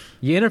do.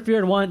 You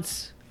interfered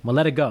once, I'm going to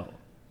let it go.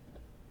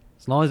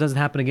 As long as it doesn't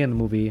happen again in the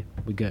movie,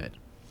 we good.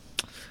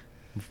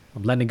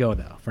 I'm letting it go,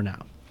 though, for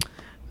now.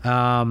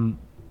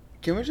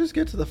 Can we just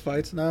get to the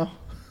fights now?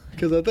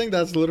 Because I think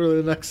that's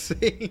literally the next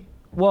scene.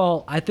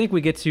 Well, I think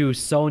we get to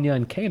Sonya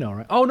and Kano,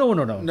 right? Oh, no.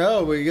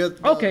 No, we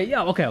get... Okay.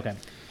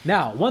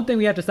 Now, one thing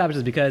we have to establish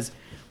is because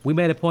we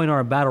made a point on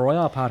our Battle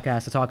Royale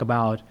podcast to talk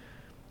about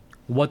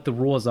what the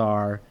rules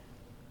are.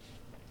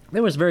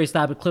 There was very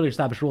clearly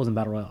established rules in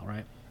Battle Royale,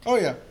 right? Oh,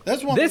 yeah.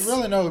 That's one we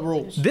really know the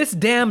rules. This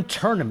damn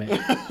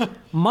tournament.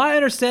 My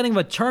understanding of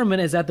a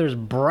tournament is that there's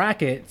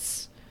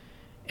brackets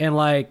and,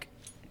 like,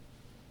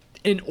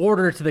 in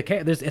order to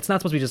it's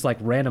not supposed to be just, like,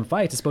 random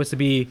fights. It's supposed to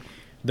be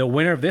the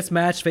winner of this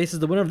match faces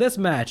the winner of this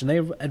match, and they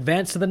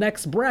advance to the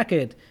next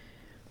bracket.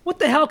 What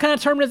the hell kind of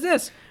tournament is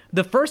this?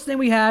 The first thing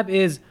we have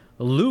is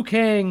Liu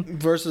Kang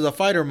versus a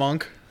fighter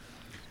monk.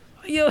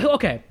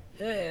 Okay,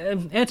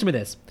 answer me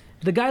this: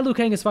 the guy Liu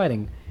Kang is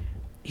fighting,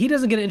 he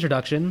doesn't get an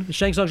introduction.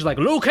 Shang Tsung's like,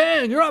 Liu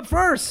Kang, you're up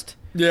first.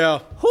 Yeah.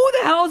 Who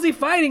the hell is he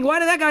fighting? Why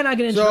did that guy not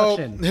get an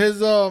introduction?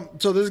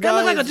 So this guy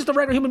that looks like just a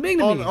regular human being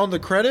to me. On the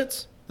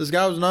credits, this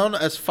guy was known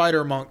as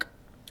Fighter Monk.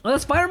 Oh,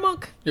 that's Fighter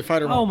Monk. Yeah,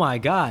 Fighter Monk. Oh my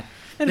god.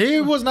 And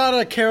he was not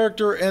a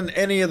character in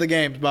any of the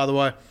games, by the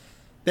way.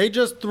 They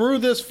just threw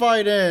this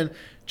fight in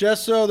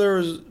just so there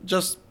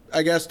was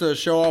I guess, to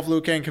show off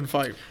Liu Kang can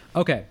fight.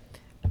 Okay.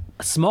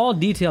 A small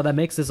detail that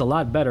makes this a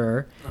lot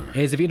better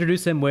is if you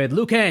introduce him with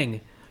Liu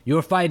Kang,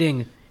 you're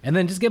fighting, and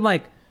then just give him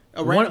like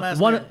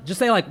just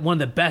say like one of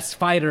the best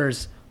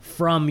fighters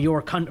from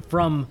your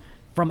from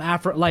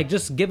Africa, like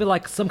just give it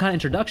like some kind of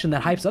introduction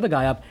that hypes the other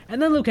guy up,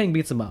 and then Liu Kang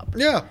beats him up.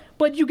 Yeah.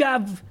 But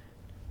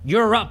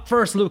you're up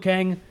first, Liu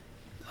Kang.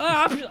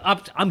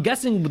 I'm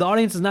guessing the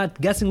audience is not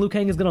guessing Liu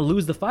Kang is going to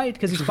lose the fight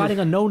because he's fighting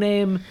a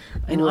no-name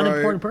and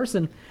unimportant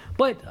person.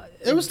 But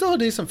it was still a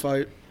decent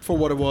fight for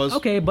what it was.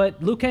 Okay,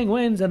 but Liu Kang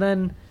wins, and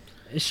then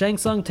Shang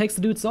Tsung takes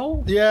the dude's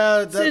soul?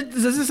 Yeah.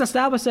 Does this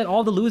establish that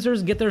all the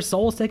losers get their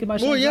souls taken by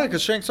Shang Tsung? Well, yeah,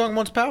 because Shang Tsung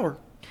wants power.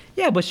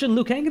 Yeah, but shouldn't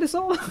Liu Kang get a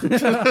soul?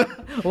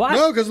 Why?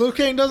 No, because Liu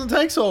Kang doesn't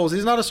take souls.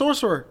 He's not a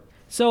sorcerer.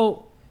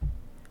 So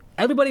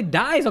everybody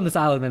dies on this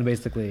island then,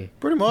 basically.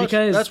 Pretty much.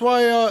 Because that's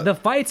why the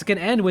fights can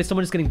end with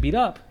someone just getting beat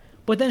up.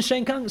 But then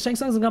Shang Tsung's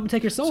going to come and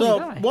take your soul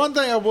and die. So one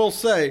thing I will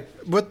say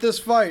with this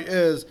fight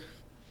is,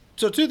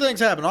 so two things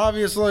happen.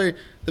 Obviously,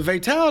 the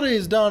fatality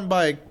is done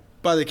by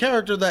the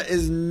character that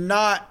is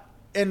not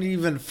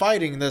even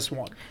fighting this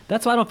one.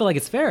 That's why I don't feel like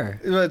it's fair.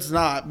 It's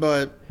not,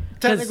 but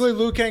technically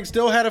Liu Kang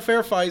still had a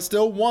fair fight,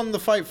 still won the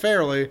fight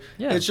fairly.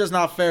 Yeah. It's just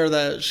not fair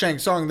that Shang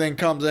Tsung then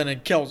comes in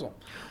and kills him.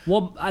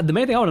 Well, the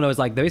main thing I want to know is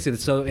like basically,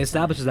 so it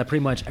establishes that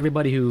pretty much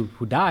everybody who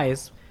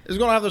dies is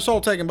going to have their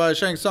soul taken by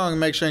Shang Tsung and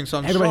make Shang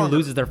Tsung everybody stronger. Who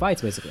loses their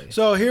fights, basically.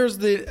 So here's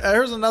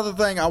another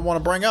thing I want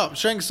to bring up.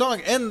 Shang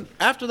Tsung, and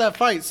after that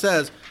fight,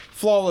 says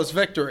flawless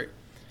victory.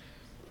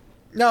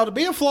 Now, to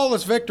be a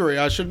flawless victory,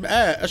 I should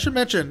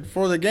mention,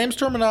 for the game's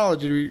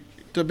terminology,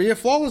 to be a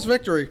flawless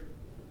victory,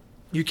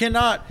 you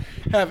cannot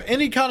have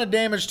any kind of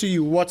damage to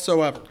you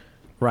whatsoever.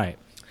 Right.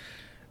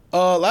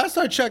 Last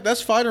I checked,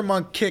 that's Fighter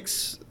Monk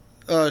kicks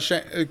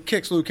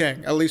Liu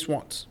Kang at least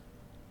once.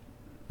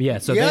 Yeah,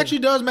 so he actually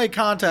does make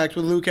contact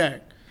with Liu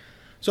Kang.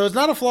 So it's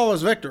not a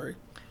flawless victory.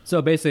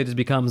 So basically it just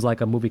becomes like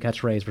a movie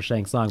catchphrase for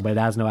Shang Tsung, but it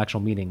has no actual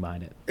meaning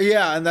behind it.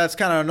 Yeah, and that's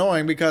kind of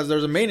annoying because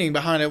there's a meaning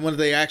behind it when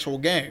the actual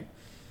game.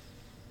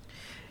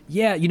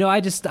 Yeah,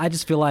 I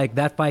just feel like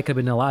that fight could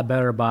have been a lot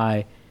better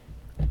by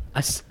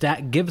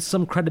give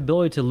some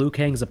credibility to Liu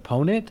Kang's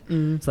opponent,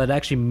 so that it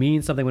actually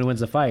means something when he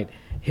wins the fight.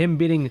 Him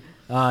beating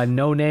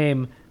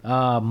no-name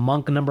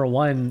Monk number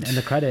 1 in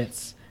the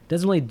credits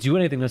doesn't really do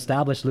anything to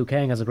establish Liu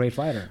Kang as a great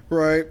fighter.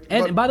 Right.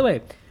 And by the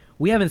way,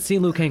 we haven't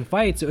seen Liu Kang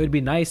fight, so it would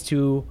be nice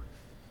to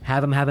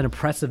have him have an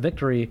impressive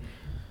victory.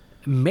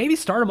 Maybe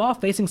start him off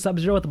facing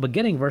Sub-Zero at the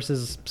beginning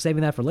versus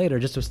saving that for later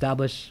just to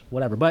establish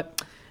whatever.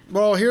 But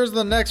well, here's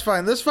the next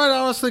fight. This fight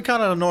honestly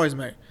kind of annoys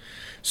me.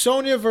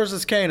 Sonya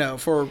versus Kano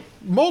for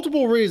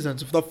multiple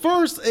reasons. The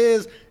first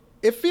is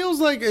it feels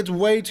like it's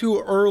way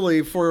too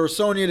early for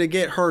Sonya to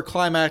get her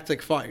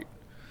climactic fight.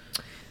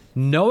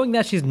 Knowing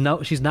that she's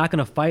not going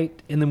to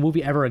fight in the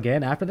movie ever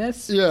again after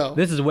this,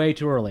 this is way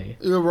too early.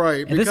 You're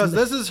right, and because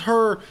this is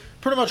her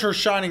pretty much her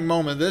shining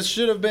moment. This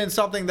should have been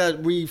something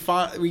that we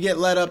get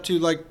led up to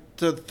like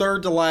the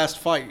third to last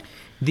fight.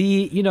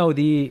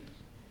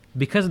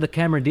 Because of the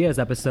Cameron Diaz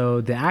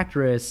episode, the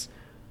actress,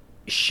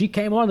 she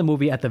came on the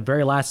movie at the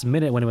very last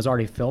minute when it was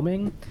already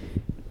filming,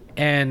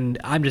 And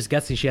I'm just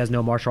guessing she has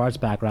no martial arts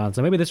background.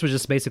 So maybe this was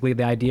just basically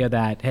the idea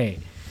that, hey,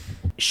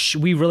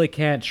 we really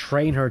can't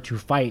train her to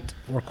fight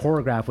or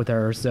choreograph with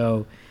her,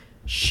 so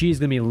she's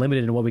going to be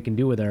limited in what we can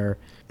do with her.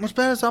 What's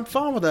bad is I'm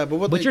fine with that.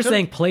 But You're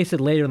saying place it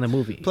later in the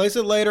movie. Place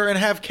it later and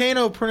have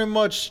Kano pretty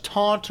much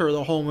taunt her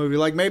the whole movie.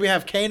 Like maybe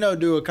have Kano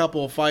do a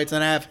couple of fights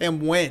and have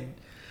him win,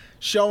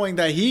 showing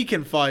that he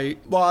can fight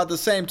while at the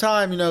same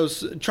time,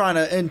 trying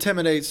to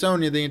intimidate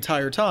Sonya the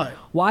entire time.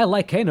 Well, I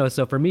like Kano,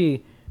 so for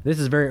me, this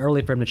is very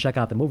early for him to check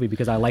out the movie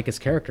because I like his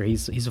character.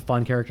 He's a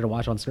fun character to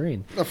watch on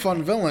screen. A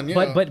fun villain,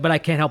 yeah. But I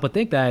can't help but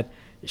think that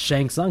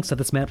Shang Tsung set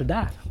this man up to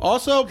die.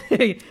 Also,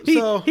 he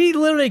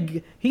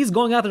literally he's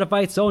going out there to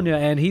fight Sonya,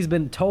 and he's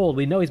been told,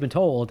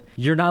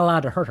 you're not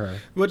allowed to hurt her.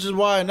 Which is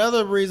why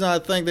another reason I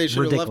think they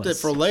should have left it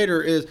for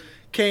later is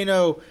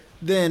Kano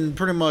then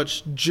pretty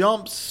much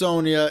jumps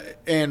Sonya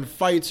and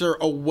fights her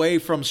away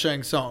from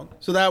Shang Tsung.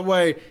 So that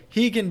way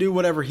he can do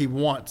whatever he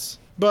wants.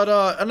 But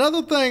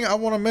another thing I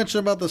want to mention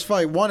about this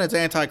fight, one, it's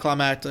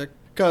anticlimactic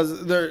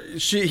because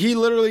he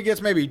literally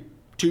gets maybe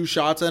 2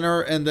 shots in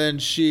her, and then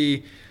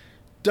she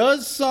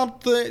does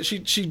something.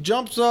 She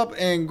jumps up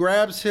and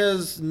grabs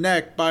his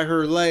neck by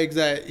her legs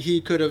that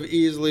he could have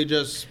easily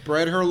just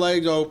spread her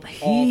legs off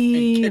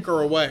and kick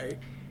her away.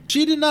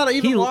 She did not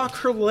even lock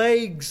her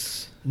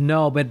legs.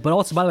 No, but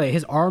also, by the way,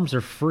 his arms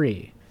are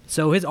free.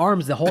 So his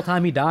arms, the whole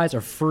time he dies,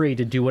 are free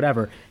to do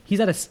whatever. He's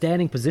at a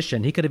standing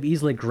position. He could have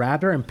easily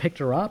grabbed her and picked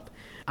her up.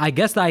 I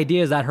guess the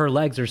idea is that her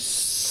legs are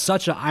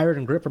such an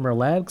iron grip from her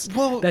legs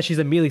that she's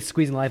immediately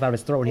squeezing life out of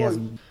his throat when he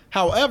hasn't.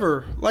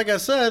 However, like I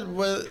said,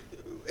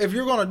 if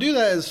you're going to do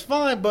that, it's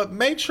fine, but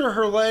make sure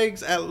her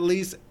legs at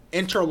least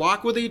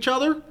interlock with each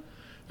other.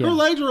 Yeah. Her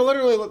legs were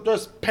literally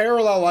just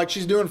parallel, like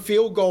she's doing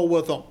field goal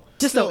with them.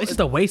 It's just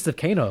a waste of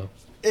Kano.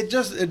 It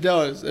does. It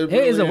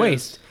really is a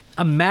waste.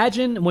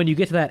 Imagine when you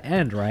get to that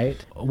end, right?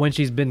 When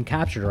she's been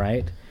captured,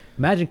 right?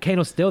 Imagine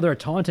Kano's still there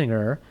taunting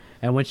her,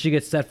 and when she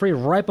gets set free,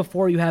 right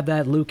before you have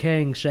that Liu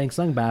Kang Shang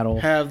Tsung battle,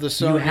 you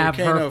have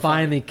her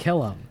finally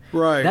kill him.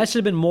 Right. That should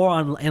have been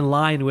more in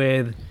line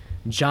with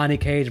Johnny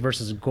Cage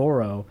versus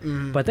Goro,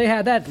 but they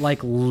had that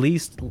like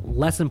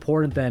less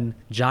important than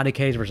Johnny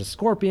Cage versus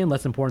Scorpion,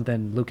 less important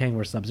than Liu Kang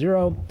versus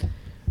Sub-Zero.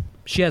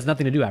 She has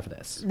nothing to do after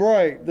this.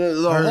 Right.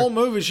 The whole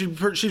movie,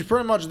 she's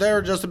pretty much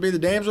there just to be the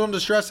damsel in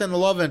distress and the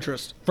love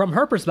interest. From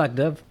her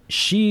perspective,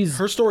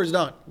 her story's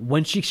done.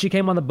 When she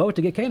came on the boat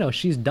to get Kano,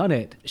 she's done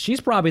it.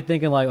 She's probably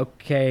thinking like,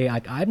 okay,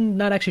 I'm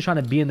not actually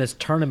trying to be in this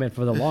tournament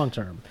for the long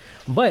term.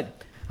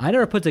 But I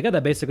never put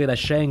together basically that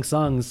Shang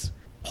Tsung's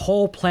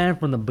whole plan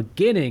from the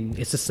beginning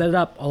is to set it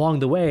up along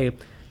the way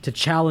to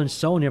challenge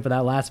Sonya for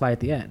that last fight at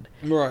the end.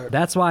 Right.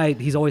 That's why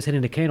he's always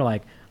hinting to Kano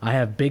like, I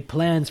have big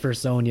plans for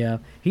Sonya.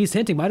 He's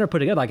hinting, but I never put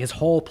together like his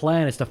whole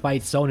plan is to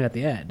fight Sonya at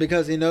the end.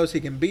 Because he knows he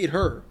can beat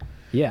her.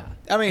 Yeah.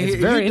 I mean, he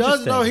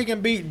does know he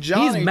can beat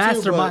Johnny. He's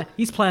mastermind.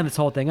 He's planned this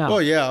whole thing out.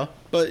 Well, yeah.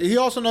 But he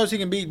also knows he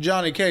can beat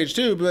Johnny Cage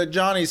too, but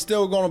Johnny's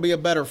still going to be a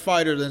better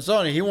fighter than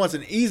Sonya. He wants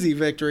an easy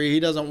victory. He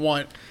doesn't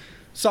want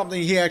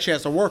something he actually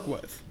has to work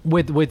with.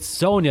 With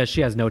Sonya, she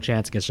has no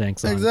chance against Shang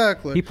Tsung.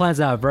 Exactly. He plans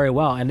it out very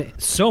well. And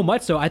so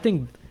much so, I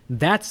think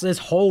that's his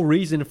whole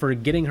reason for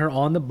getting her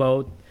on the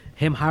boat,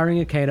 him hiring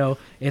a Kano.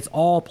 It's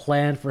all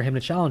planned for him to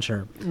challenge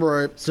her.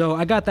 Right. So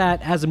I got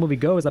that as the movie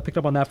goes. I picked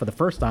up on that for the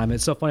first time.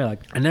 It's so funny.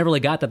 Like I never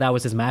really got that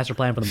was his master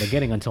plan from the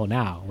beginning until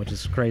now, which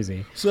is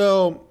crazy.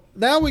 So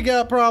now we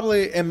got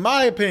probably, in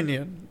my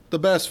opinion, the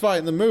best fight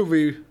in the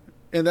movie,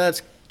 and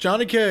that's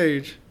Johnny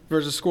Cage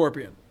versus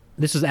Scorpion.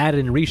 This was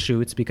added in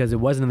reshoots because it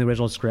wasn't in the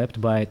original script,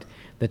 but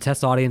the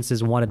test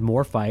audiences wanted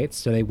more fights,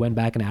 so they went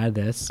back and added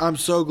this. I'm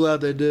so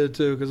glad they did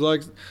too, because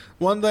like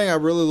one thing I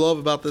really love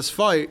about this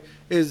fight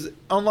is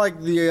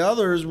unlike the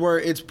others where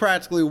it's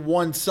practically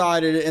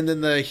one-sided and then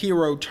the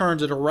hero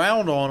turns it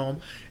around on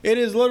him, it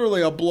is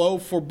literally a blow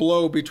for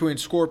blow between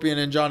Scorpion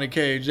and Johnny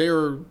Cage. They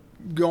were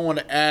going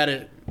at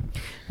it.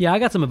 Yeah, I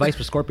got some advice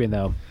for Scorpion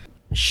though.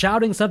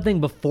 Shouting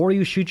something before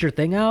you shoot your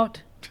thing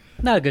out,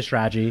 not a good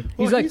strategy.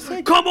 He's like,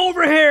 come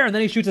over here, and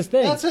then he shoots his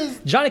thing.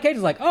 Johnny Cage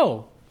is like,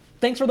 oh,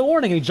 thanks for the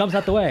warning, and he jumps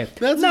out the way.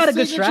 That's not a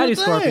good strategy,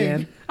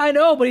 Scorpion. I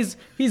know, but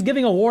he's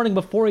giving a warning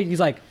before he's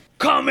like,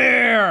 come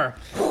here.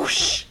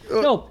 Whoosh.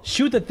 No,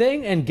 shoot the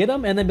thing and get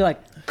him, and then be like,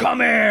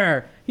 come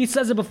here. He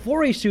says it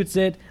before he shoots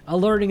it,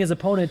 alerting his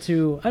opponent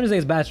to. I'm just saying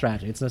it's bad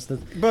strategy. It's just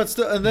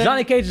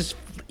Johnny Cage just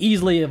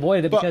easily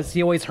avoided it because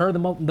he always heard the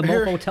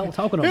mofo talking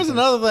to him. Here's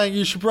another thing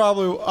you should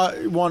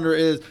probably wonder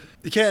is,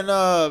 can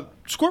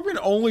Scorpion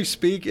only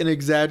speak in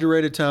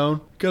exaggerated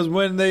tone? Because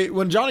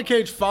when Johnny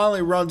Cage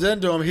finally runs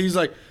into him, he's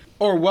like,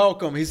 or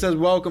welcome. He says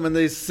welcome in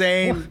the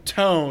same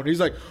tone. He's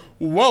like,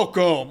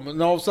 welcome.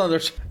 And all of a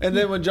sudden, and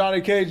then when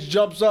Johnny Cage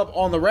jumps up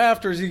on the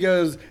rafters, he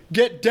goes,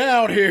 get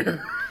down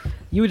here.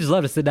 You would just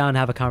love to sit down and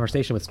have a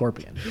conversation with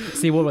Scorpion.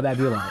 See, what would that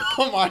be like?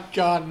 Oh my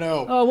God,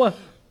 no. Oh,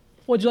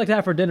 what'd you like to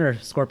have for dinner,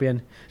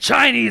 Scorpion?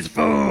 Chinese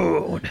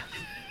food.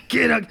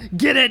 Get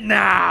it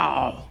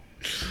now.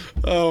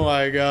 Oh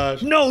my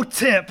gosh. No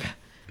tip.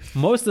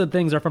 Most of the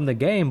things are from the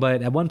game,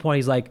 but at one point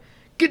he's like,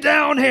 get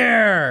down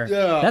here.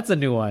 Yeah. That's a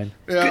new one.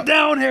 Yeah. Get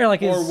down here.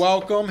 Like Or he's,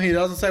 welcome. He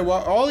doesn't say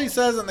well. All he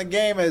says in the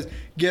game is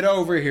get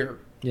over here.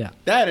 yeah.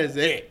 That is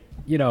it.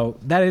 You know,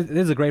 this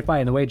is a great fight.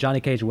 And the way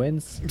Johnny Cage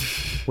wins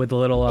with the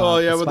little. Oh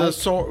yeah, with the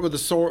spike. sword,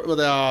 with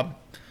the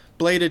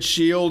bladed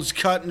shields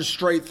cutting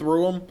straight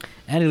through him.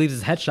 And he leaves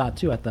his headshot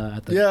too at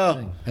the Yeah.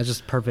 thing. That's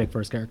just perfect for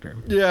his character.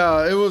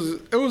 Yeah, it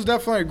was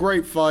definitely a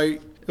great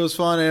fight. It was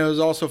fun, and it was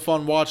also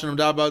fun watching him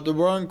die. But the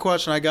one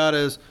question I got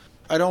is,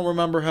 I don't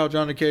remember how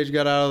Johnny Cage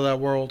got out of that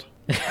world.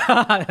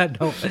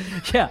 No.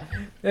 Yeah.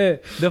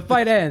 The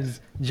fight ends.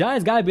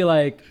 Johnny's got to be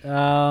like,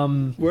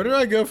 Where did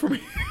I go from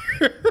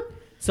here?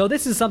 So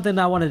this is something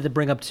I wanted to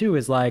bring up too.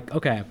 Is like,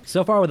 okay,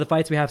 so far with the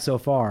fights we have so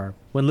far,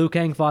 when Liu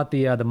Kang fought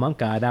the monk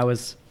guy, that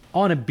was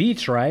on a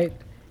beach, right?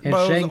 And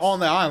But it was on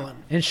the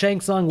island. And Shang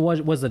Tsung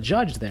was the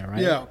judge there,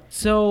 right? Yeah.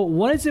 So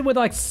what is it with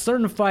like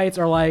certain fights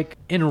are like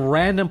in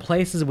random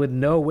places with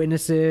no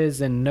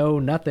witnesses and no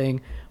nothing,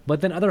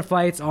 but then other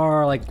fights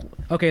are like,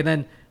 okay,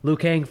 then Liu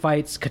Kang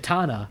fights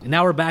Katana. And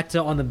now we're back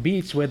to on the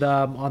beach with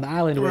on the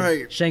island with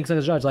Right. Shang Tsung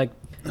as judge. Like,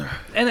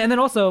 and then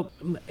also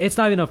it's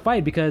not even a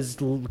fight because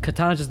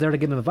Katana's just there to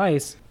give him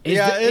advice.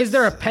 Is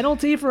there a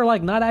penalty for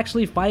like not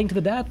actually fighting to the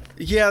death?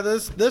 Yeah,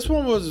 this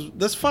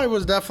fight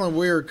was definitely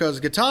weird because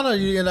Katana,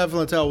 you can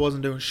definitely tell,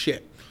 wasn't doing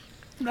shit.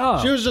 No.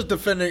 She was just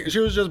defending. She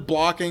was just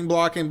blocking,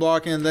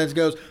 and then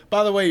goes,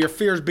 by the way, your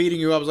fear's beating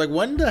you up. I was like,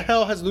 when the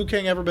hell has Liu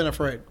Kang ever been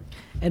afraid?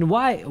 And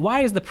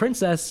why is the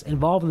princess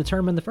involved in the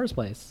tournament in the first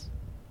place?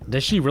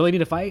 Does she really need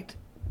to fight?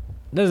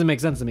 Doesn't make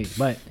sense to me,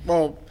 but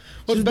Well,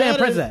 she's a damn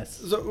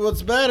princess.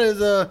 What's bad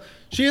is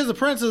she is a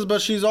princess,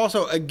 but she's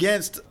also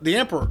against the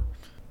emperor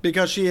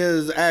because she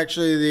is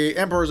actually the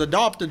emperor's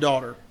adopted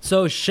daughter.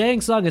 So Shang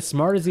Tsung, as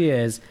smart as he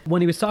is,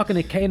 when he was talking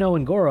to Kano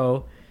and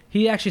Goro,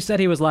 he actually said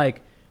he was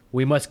like,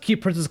 "We must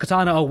keep Princess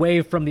Katana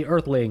away from the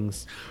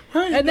Earthlings."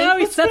 Right, And now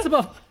he sets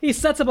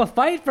up a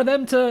fight for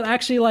them to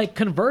actually like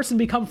converse and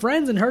become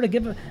friends, and her to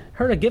give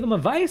him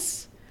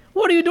advice.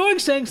 What are you doing,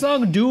 Shang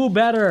Tsung? Do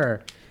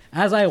better.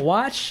 As I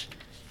watch,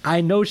 I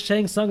know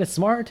Shang Tsung is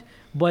smart,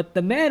 but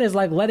the man is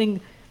like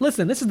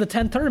listen, this is the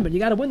 10th tournament. You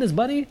got to win this,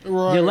 buddy.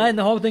 Right. You're letting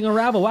the whole thing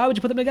unravel. Why would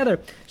you put them together?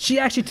 She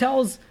actually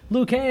tells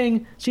Liu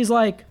Kang, she's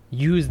like,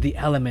 use the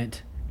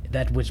element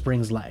that which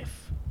brings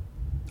life.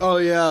 Oh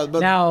yeah, but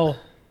Now,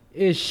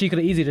 she could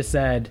have easily just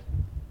said,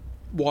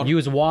 water.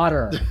 use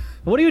water.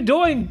 What are you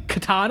doing,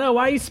 Katana?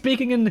 Why are you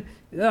speaking in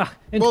Well,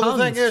 tongues? the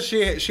thing is,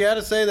 she had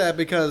to say that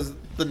because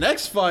the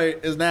next fight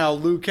is now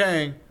Liu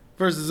Kang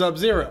versus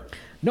Sub-Zero.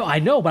 No, I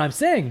know, but I'm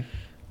saying,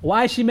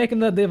 why is she making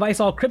the device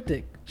all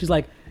cryptic? She's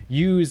like,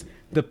 use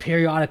the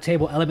periodic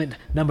table element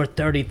number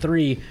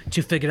 33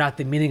 to figure out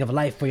the meaning of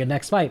life for your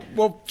next fight.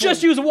 Well,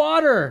 just use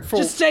water.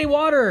 Just say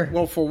water.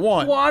 Well, for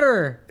one,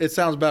 Water. it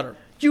sounds better.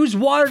 Use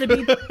water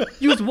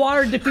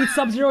to defeat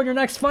Sub-Zero in your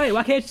next fight.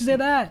 Why can't you say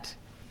that?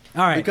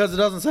 All right. Because it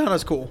doesn't sound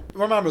as cool.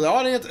 Remember, the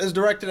audience is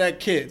directed at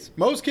kids.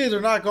 Most kids are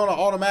not going to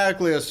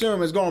automatically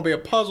assume it's going to be a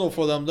puzzle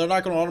for them. They're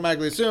not going to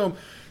automatically assume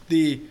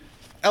the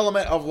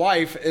element of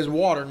life is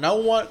water.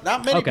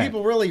 Not many Okay.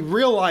 people really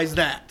realize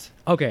that.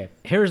 Okay,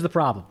 here's the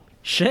problem.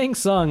 Shang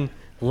Tsung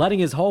letting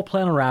his whole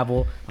plan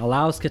unravel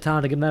allows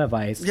Katana to give him that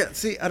advice. Yeah,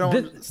 see, I don't.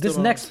 This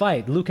next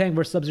fight, Liu Kang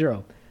versus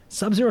Sub-Zero.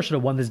 Sub-Zero should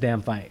have won this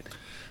damn fight.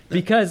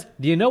 Because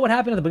do you know what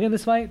happened at the beginning of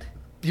this fight?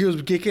 He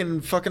was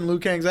kicking fucking Liu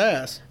Kang's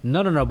ass.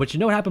 No. But you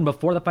know what happened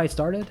before the fight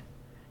started?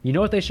 You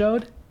know what they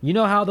showed? You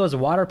know how those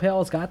water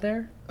pails got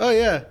there? Oh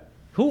yeah,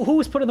 Who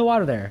was putting the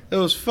water there? it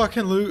was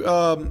fucking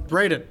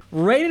Raiden.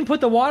 Raiden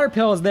put the water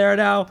pails there.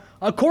 Now,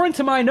 according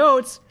to my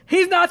notes,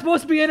 he's not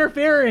supposed to be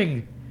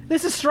interfering.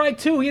 This is strike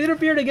 2. He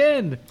interfered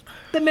again.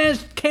 The man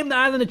came to the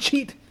island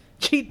to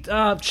cheat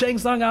Shang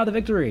Tsung out of the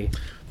victory.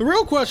 The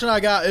real question I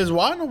got is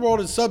why in the world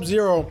is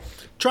Sub-Zero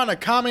trying to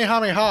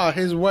Kamehameha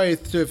his way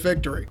to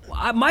victory?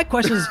 My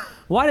question is,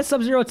 why did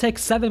Sub-Zero take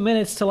 7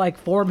 minutes to like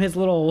form his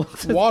little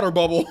Water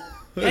bubble.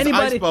 His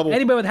ice bubble.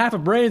 Anybody with half a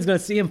brain is going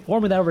to see him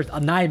forming that over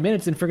 9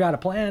 minutes and figure out a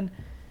plan.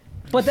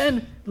 But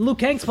then Liu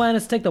Kang's plan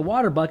is to take the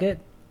water bucket.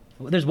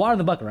 There's water in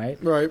the bucket, right?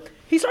 Right.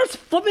 He starts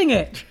flipping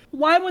it.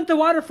 Why wouldn't the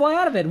water fly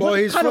out of it?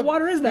 What kind of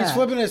water is that? He's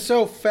flipping it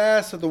so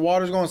fast that the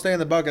water's going to stay in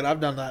the bucket.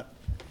 I've done that.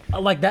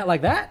 Like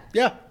that?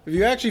 Yeah. If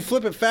you actually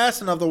flip it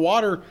fast enough, the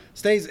water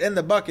stays in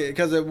the bucket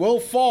because it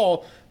will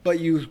fall, but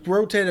you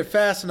rotate it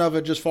fast enough,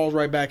 it just falls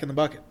right back in the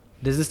bucket.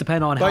 Does this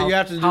depend on But you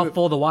have to do how it-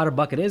 full the water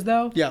bucket is,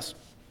 though? Yes.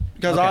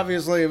 Because Okay.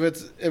 obviously if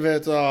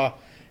it's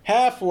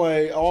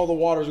halfway, all the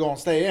water's going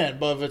to stay in.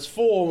 But if it's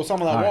full,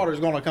 some of that All right. water's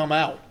going to come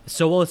out.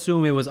 So we'll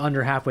assume it was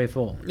under halfway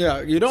full.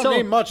 Yeah, you don't So-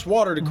 need much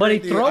water to but he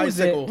create the throws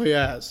it- icicle he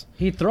has.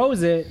 He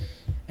throws it,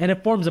 and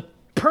it forms a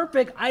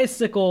perfect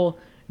icicle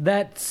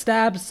that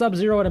stabs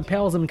Sub-Zero and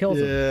impales him and kills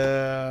him.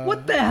 Yeah.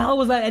 What the hell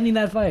was that ending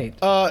that fight?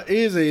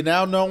 Easy.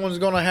 Now no one's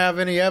going to have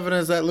any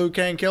evidence that Liu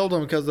Kang killed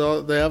him because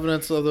the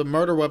evidence of the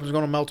murder weapon is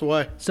going to melt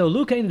away. So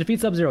Liu Kang to defeat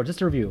Sub-Zero, just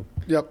to review.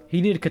 Yep.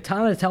 He needed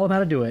Katana to tell him how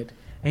to do it,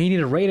 and he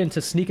needed Raiden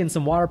to sneak in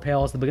some water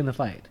pails to begin the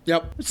fight.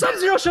 Yep.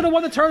 Sub-Zero should have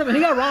won the tournament.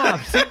 He got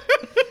robbed.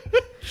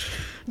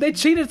 They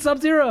cheated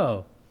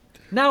Sub-Zero.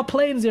 Now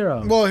Plane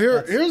Zero. Well,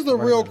 here's the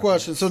real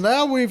question. So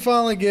now we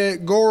finally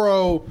get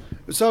Goro,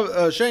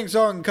 Shang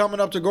Tsung coming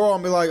up to Goro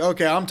and be like,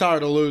 okay, I'm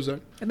tired of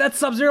losing. And that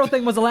Sub-Zero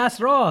thing was the last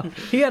straw.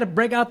 He had to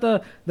break out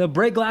the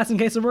break glass in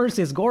case of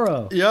emergency. It's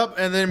Goro. Yep,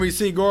 and then we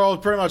see Goro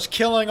pretty much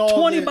killing all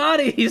 20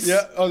 bodies.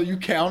 Yeah, oh, you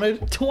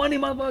counted? 20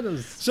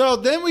 motherfuckers. So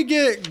then we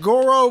get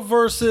Goro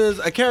versus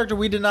a character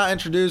we did not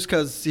introduce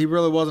because he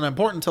really wasn't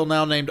important until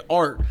now, named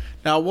Art.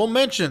 Now, we'll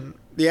mention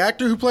the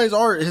actor who plays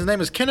Art, his name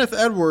is Kenneth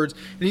Edwards,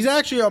 and he's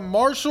actually a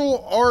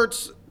martial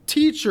arts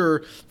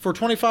teacher for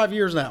 25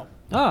 years now.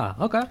 Ah,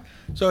 okay.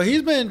 So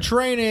he's been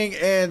training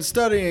and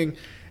studying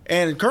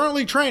and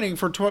currently training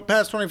for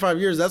past 25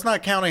 years. That's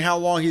not counting how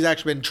long he's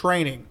actually been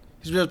training.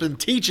 He's just been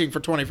teaching for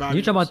 25 years.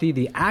 You're talking about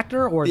the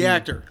actor or the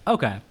actor?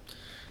 Okay.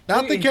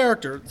 Not the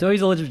character. So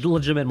he's a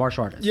legitimate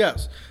martial artist.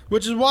 Yes.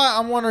 Which is why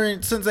I'm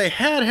wondering, since they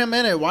had him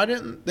in it, why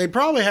didn't they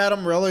probably had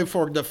him really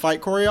for the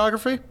fight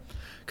choreography?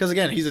 Because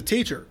again, he's a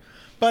teacher.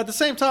 But at the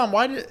same time,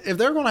 if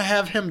they're going to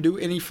have him do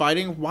any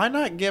fighting, why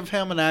not give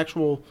him at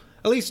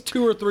least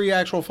 2 or 3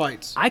 actual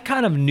fights? I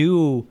kind of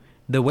knew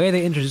the way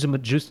they introduced him.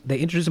 They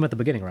introduced him at the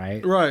beginning,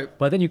 right? Right.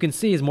 But then you can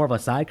see he's more of a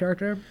side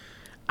character.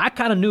 I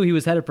kind of knew he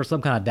was headed for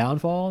some kind of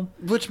downfall.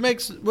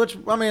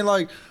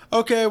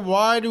 Okay,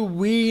 why do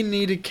we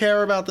need to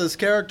care about this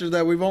character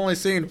that we've only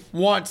seen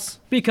once?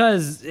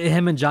 Because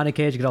him and Johnny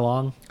Cage get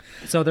along.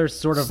 So they're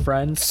sort of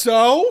friends.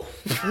 So?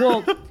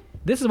 Well,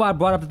 this is why I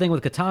brought up the thing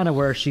with Katana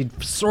where she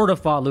sort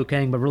of fought Liu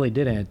Kang but really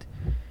didn't.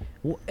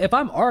 If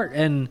I'm Art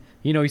and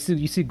you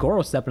see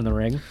Goro step in the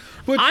ring,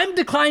 I'm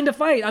declining to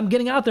fight. I'm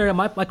getting out there, and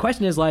my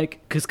question is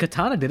because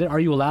Katana did it, are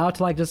you allowed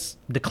to just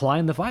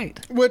decline the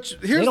fight?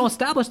 They don't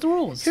establish the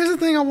rules. Here's the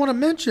thing I want to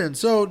mention.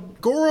 So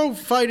Goro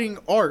fighting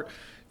Art.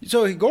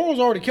 So Goro's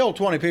already killed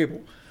 20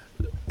 people,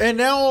 and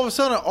now all of a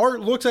sudden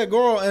Art looks at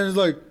Goro and is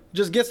like,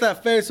 just gets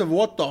that face of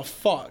what the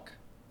fuck.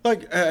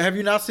 Have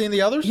you not seen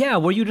the others? Yeah,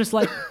 were you just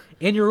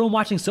in your room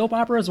watching soap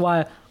operas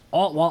while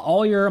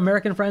all your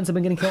American friends have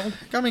been getting killed?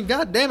 I mean,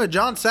 God damn it,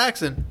 John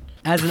Saxon.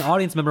 As an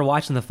audience member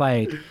watching the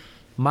fight,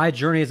 my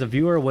journey as a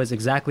viewer was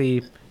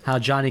exactly how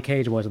Johnny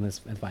Cage was in this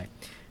fight.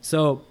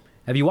 So,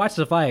 if you watch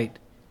the fight,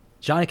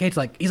 Johnny Cage he's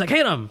like,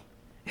 hit him,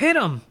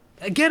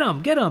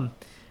 get him.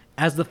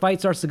 As the fight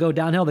starts to go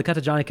downhill, they cut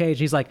to Johnny Cage.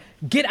 He's like,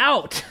 get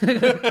out.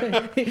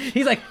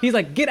 he's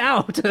like, get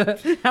out.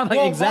 I'm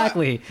like,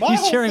 exactly.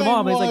 He's cheering him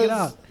on, but he's like, get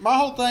out. My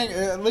whole thing,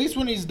 at least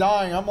when he's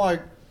dying, I'm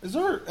like,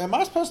 am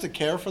I supposed to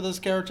care for this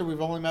character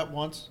we've only met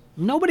once?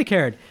 Nobody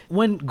cared.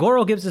 When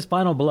Goro gives his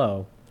final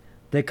blow,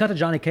 they cut to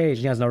Johnny Cage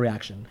and he has no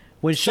reaction.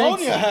 When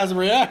Sonya has a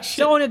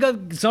reaction.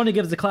 Sonya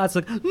gives the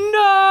classic,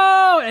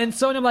 no! And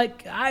Sonya, I'm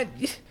like,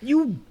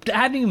 you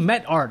haven't even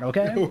met Art,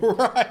 okay?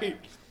 Right.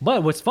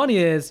 But what's funny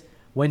is,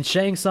 when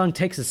Shang Tsung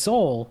takes his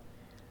soul,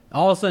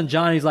 all of a sudden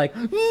Johnny's like,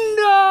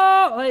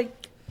 no!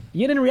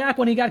 You didn't react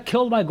when he got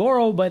killed by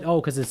Goro, but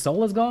because his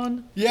soul is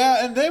gone?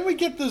 Yeah, and then we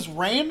get this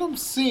random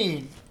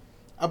scene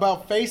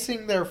about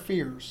facing their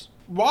fears.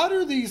 Why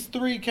are these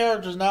 3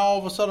 characters now all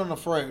of a sudden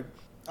afraid?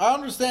 I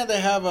understand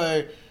they have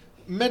a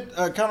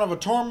kind of a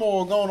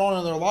turmoil going on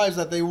in their lives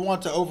that they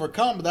want to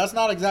overcome, but that's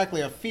not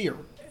exactly a fear.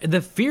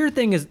 The fear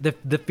thing is,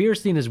 the fear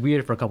scene is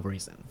weird for a couple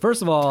reasons.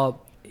 First of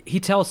all, he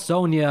tells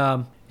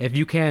Sonya, if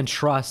you can't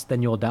trust,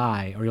 then you'll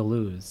die or you'll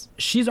lose.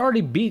 She's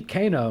already beat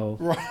Kano.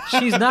 Right.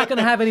 She's not going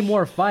to have any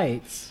more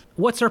fights.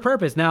 What's her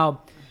purpose?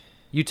 Now,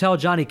 you tell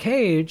Johnny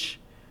Cage,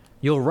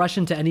 you'll rush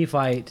into any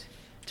fight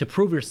to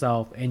prove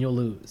yourself and you'll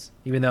lose,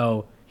 even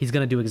though he's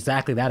going to do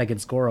exactly that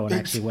against Goro and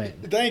actually win.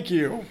 Thank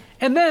you.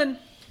 And then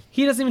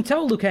he doesn't even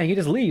tell Liu Kang. He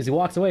just leaves. He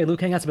walks away. Liu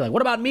Kang has to be like,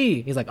 what about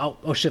me? He's like,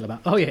 oh shit,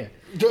 about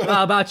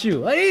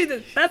you.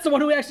 That's the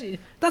one who actually,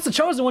 that's the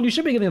chosen one you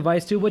should be giving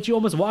advice to, but you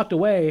almost walked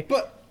away.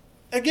 But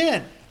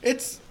again,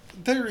 he's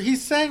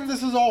saying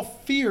this is all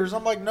fears.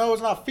 I'm like, no,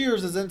 it's not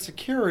fears. It's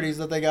insecurities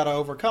that they got to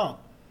overcome.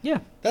 Yeah.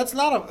 That's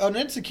not an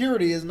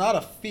insecurity is not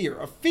a fear.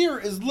 A fear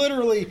is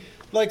literally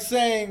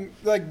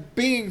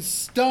being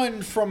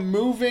stunned from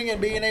moving and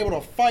being able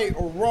to fight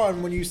or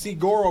run when you see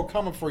Goro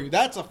coming for you.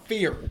 That's a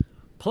fear.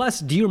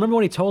 Plus, do you remember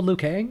when he told Liu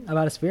Kang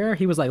about his fear?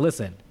 He was like,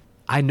 listen,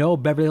 I know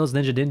Beverly Hills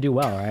Ninja didn't do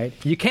well, right?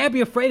 You can't be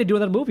afraid of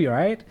doing that movie,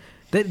 right?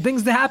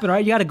 Things that happen,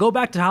 right? You got to go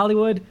back to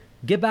Hollywood,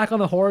 get back on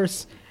the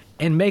horse,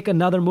 and make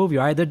another movie,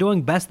 all right? They're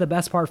doing Best the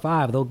Best Part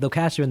 5. They'll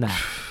cast you in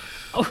that.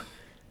 Oh,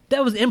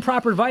 that was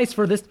improper advice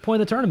for this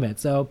point in the tournament.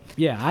 So,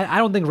 yeah, I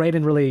don't think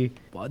Raiden really...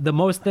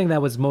 The thing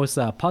that was most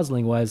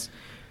puzzling was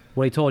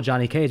what he told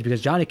Johnny Cage,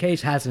 because Johnny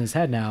Cage has in his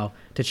head now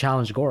to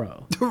challenge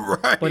Goro.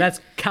 Right. But that's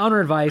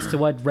counter advice to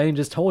what Raiden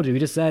just told you. He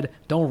just said,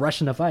 don't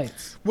rush into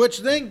fights.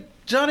 Which then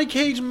Johnny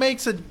Cage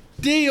makes a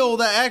deal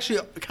that actually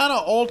kind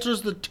of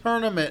alters the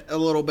tournament a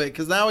little bit,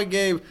 because now he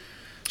gave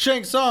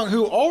Shang Tsung,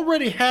 who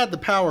already had the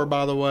power,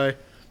 by the way,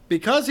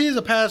 because he's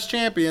a past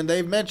champion,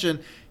 they've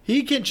mentioned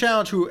he can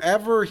challenge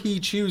whoever he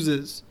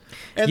chooses.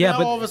 And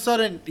now all of a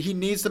sudden he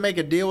needs to make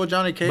a deal with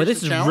Johnny Cage. But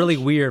this is really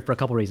weird for a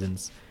couple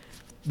reasons.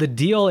 The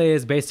deal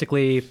is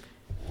basically,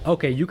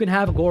 okay, you can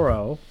have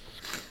Goro,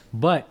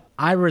 but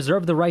I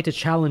reserve the right to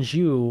challenge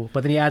you.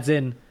 But then he adds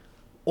in,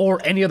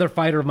 or any other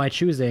fighter of my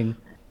choosing,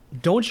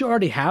 don't you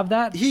already have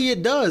that? He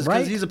does, because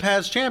Right? he's a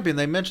past champion.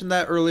 They mentioned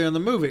that earlier in the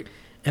movie.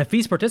 If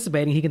he's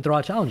participating, he can throw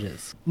out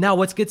challenges. Now,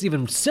 what gets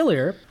even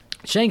sillier,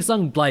 Shang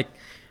Tsung like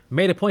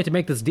made a point to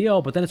make this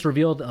deal, but then it's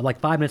revealed like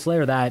 5 minutes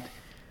later that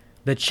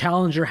the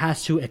challenger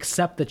has to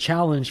accept the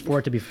challenge for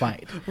it to be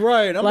fight.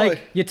 Right. I'm Like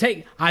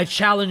I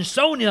challenge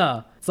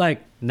Sonya. It's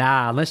like,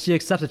 nah, unless you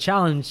accept the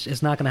challenge,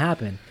 it's not gonna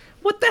happen.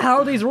 What the hell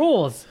are these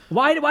rules?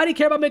 Why do you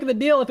care about making the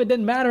deal if it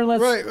didn't matter unless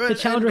right. the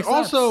challenger And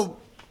accepts? also,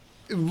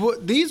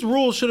 these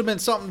rules should have been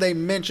something they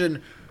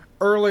mentioned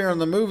earlier in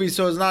the movie,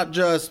 so it's not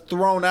just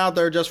thrown out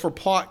there just for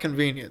plot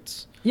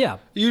convenience. yeah.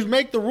 You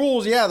make the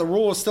rules, yeah, the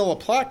rule is still a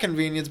plot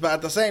convenience, but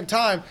at the same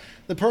time,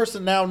 the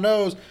person now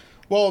knows,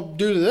 well,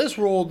 due to this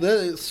rule,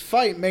 this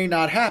fight may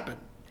not happen.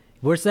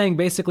 We're saying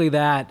basically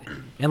that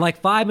in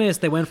like 5 minutes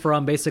they went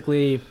from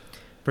basically,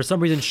 for some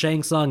reason,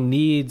 Shang Tsung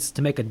needs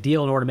to make a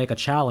deal in order to make a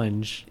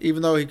challenge.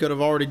 Even though he could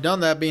have already done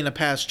that being a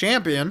past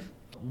champion.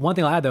 One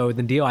thing I'll add though, with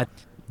the deal,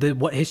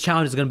 what his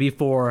challenge is going to be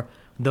for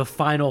the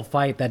final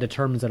fight that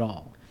determines it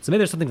all. So maybe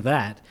there's something to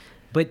that.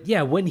 But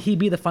yeah, wouldn't he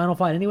be the final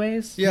fight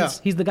anyways? Yeah.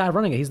 He's the guy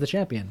running it. He's the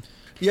champion.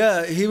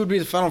 Yeah, he would be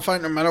the final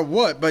fight no matter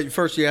what, but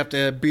first you have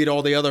to beat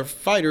all the other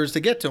fighters to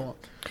get to him.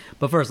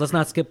 But first, let's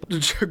not skip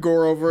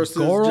Goro versus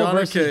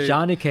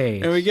Johnny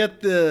Cage. And we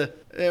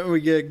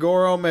get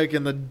Goro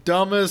making the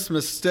dumbest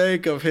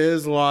mistake of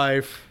his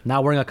life.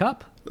 Not wearing a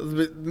cup?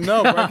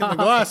 No, breaking the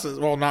glasses.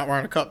 Well, not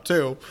wearing a cup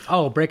too.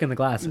 Oh, breaking the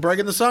glasses.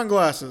 Breaking the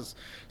sunglasses.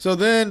 So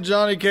then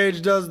Johnny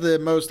Cage does the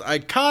most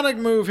iconic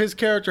move his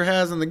character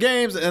has in the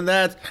games, and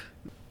that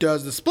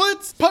does the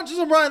splits, punches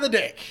him right in the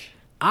dick.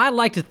 I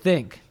like to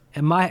think,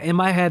 in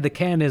my head, the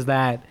canon is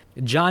that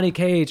Johnny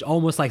Cage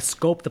almost like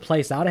scoped the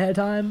place out ahead of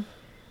time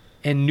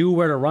and knew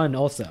where to run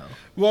also.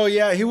 Well,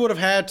 yeah, he would have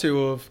had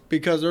to have,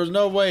 because there's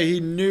no way he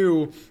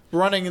knew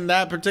running in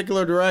that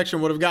particular direction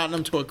would have gotten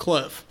him to a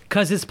cliff.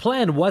 Because his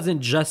plan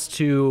wasn't just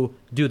to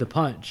do the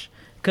punch.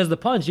 Because the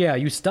punch, yeah,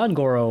 you stun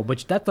Goro, but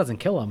that doesn't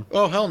kill him.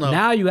 Oh, hell no.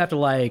 Now you have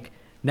to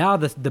now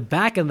the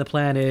back end of the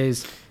plan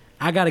is,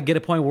 I got to get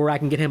a point where I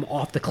can get him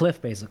off the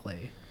cliff,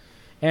 basically.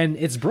 And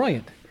it's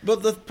brilliant.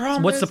 But the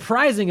problem What's is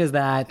surprising is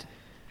that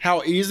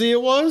how easy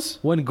it was.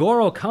 when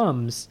Goro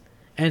comes,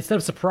 and instead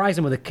of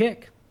surprising him with a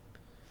kick,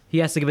 he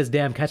has to give his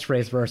damn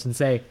catchphrase first and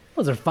say,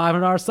 those are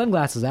 $500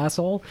 sunglasses,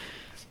 asshole.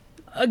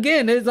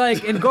 Again, it's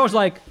like, and Goro's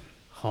like,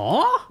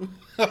 huh?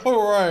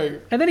 All right.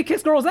 And then he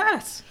kicks Goro's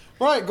ass.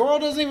 Right, Goro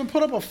doesn't even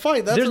put up a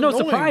fight. That's There's no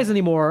annoying. surprise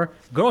anymore.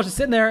 Goro's just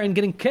sitting there and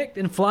getting kicked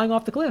and flying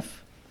off the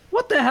cliff.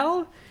 What the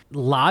hell?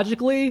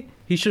 Logically,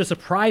 he should have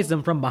surprised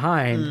him from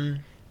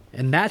behind,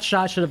 and that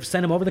shot should have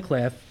sent him over the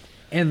cliff.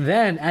 And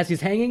then, as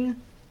he's hanging,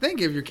 Then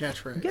give your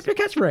catchphrase. get your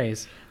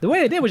catchphrase. The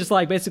way they did was just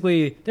like,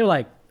 basically, they were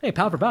like, hey,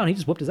 pound for pound, he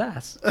just whooped his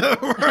ass.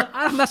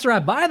 I'm not sure I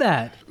buy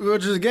that.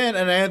 Which is, again,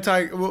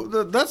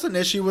 that's an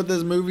issue with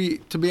this movie,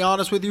 to be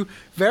honest with you.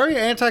 Very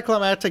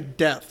anticlimactic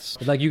deaths.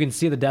 Like, you can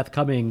see the death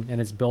coming, and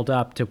it's built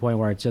up to a point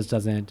where it just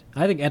doesn't.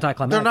 I think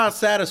anticlimactic. They're not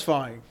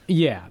satisfying.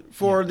 Yeah.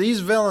 For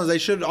these villains, they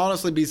should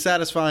honestly be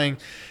satisfying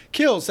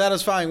kills,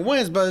 satisfying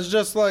wins, but it's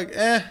just like,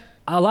 eh.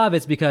 A lot of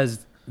it's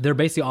because they're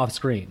basically off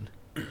screen.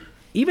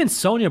 Even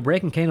Sonya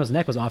breaking Kano's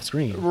neck was off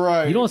screen.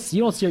 Right. You don't see,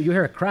 you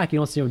hear a crack, you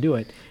don't see him do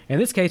it. In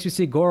this case, you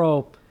see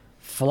Goro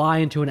fly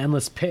into an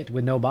endless pit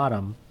with no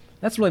bottom.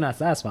 That's really not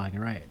satisfying,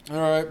 right? All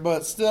right,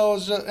 but still,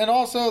 it's just, and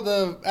also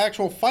the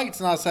actual fight's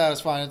not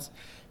satisfying. It's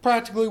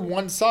practically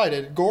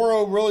one-sided.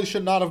 Goro really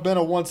should not have been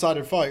a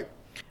one-sided fight.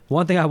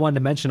 One thing I wanted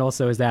to mention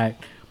also is that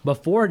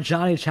before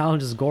Johnny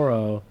challenges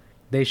Goro,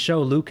 they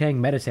show Liu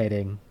Kang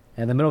meditating.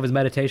 And in the middle of his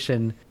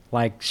meditation,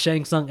 like,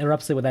 Shang Tsung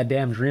interrupts it with that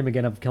damn dream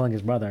again of killing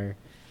his brother.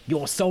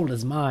 Your soul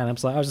is mine. I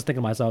was just thinking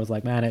to myself, I was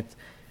like, man,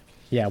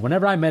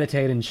 whenever I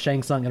meditate and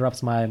Shang Tsung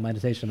interrupts my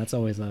meditation, that's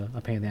always a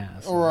pain in the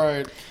ass. All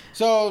right.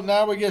 So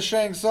now we get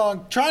Shang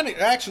Tsung trying to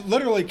actually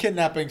literally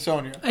kidnapping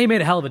Sonya. He made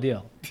a hell of a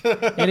deal.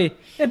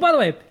 and by the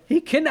way, he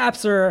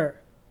kidnaps her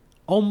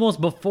almost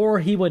before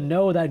he would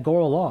know that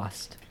Goro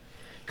lost.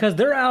 Because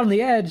they're out on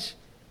the edge.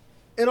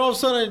 And all of a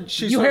sudden,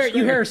 You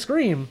hear her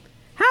scream.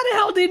 How the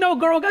hell do you know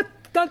Goro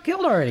got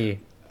killed already?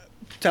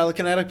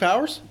 telekinetic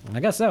powers? I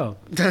guess so.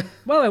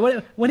 By the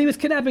way, when he was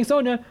kidnapping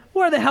Sonya,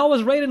 where the hell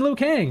was Raiden Liu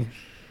Kang?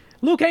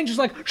 Liu Kang's just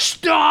like,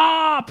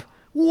 stop!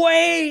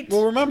 Wait!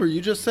 Well, remember,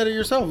 you just said it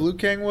yourself. Liu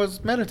Kang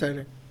was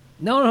meditating.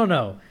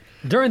 No.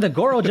 During the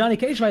Goro Johnny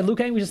Cage fight, Liu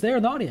Kang was just there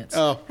in the audience.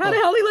 Oh. How the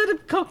hell he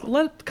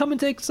let it come and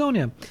take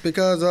Sonya?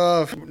 Because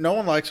no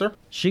one likes her.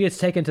 She gets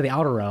taken to the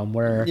Outer Realm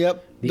where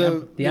Yep.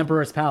 the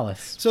Emperor's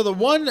palace. So the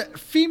one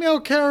female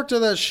character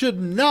that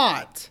should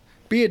not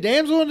be a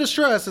damsel in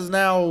distress is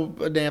now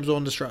a damsel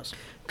in distress.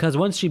 Because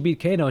once she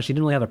beat Kano, she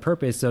didn't really have a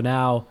purpose. So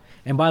now,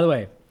 and by the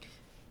way,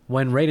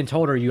 when Raiden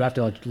told her you have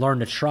to learn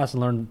to trust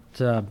and learn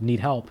to need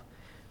help,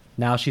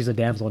 now she's a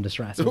damsel in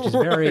distress, which is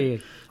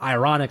very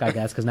ironic, I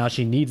guess, because now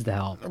she needs the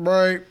help.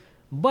 Right.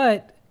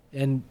 But,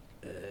 and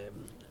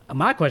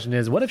my question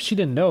is, what if she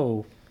didn't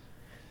know?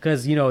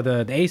 Because,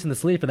 the ace in the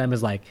sleeve for them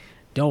is like,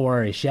 don't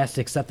worry, she has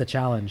to accept the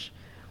challenge.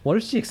 What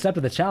if she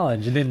accepted the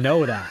challenge and didn't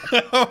know that?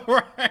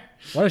 Right.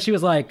 What if she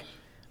was like,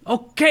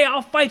 okay,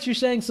 I'll fight you,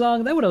 Shang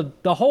Tsung?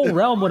 The whole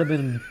realm would have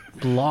been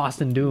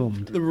lost and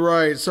doomed.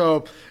 Right.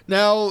 So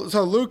now,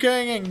 Liu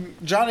Kang and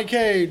Johnny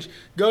Cage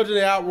go to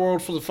the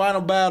Outworld for the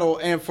final battle,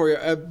 and for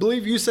I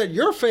believe you said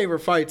your favorite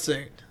fight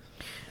scene.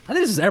 I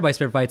think this is everybody's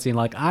favorite fight scene.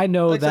 Like, I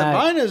know Like that.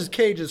 mine is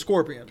Cage and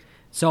Scorpion.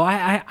 So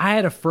I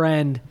had a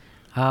friend,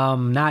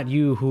 not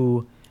you,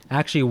 who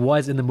actually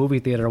was in the movie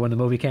theater when the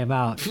movie came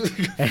out,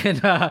 and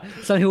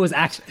somebody who was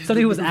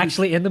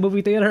actually in the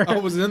movie theater. I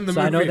was in the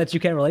so I know movie. that you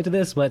can't relate to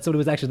this, but somebody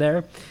was actually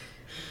there.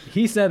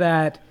 He said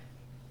that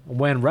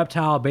when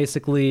Reptile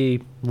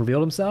basically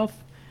revealed himself,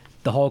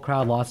 the whole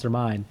crowd lost their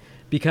mind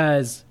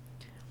because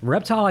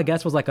Reptile, I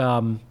guess, was like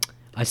a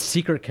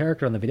secret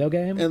character in the video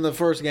game, In the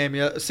first game,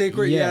 yeah.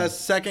 Secret, Yeah. yes.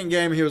 Second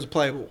game, he was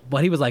playable.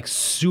 but he was like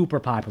super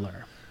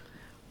popular,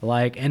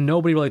 and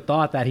nobody really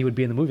thought that he would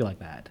be in the movie like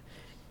that.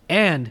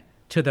 And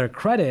to their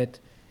credit,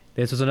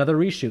 this was another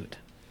reshoot.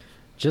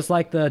 Just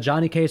like the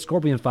Johnny Cage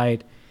Scorpion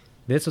fight,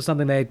 this was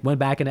something they went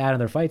back and added in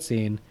their fight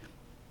scene.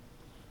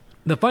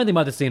 The funny thing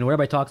about the scene, what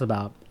everybody talks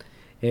about,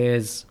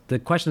 is the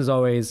question is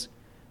always,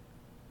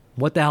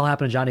 what the hell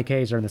happened to Johnny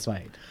Cage during this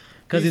fight?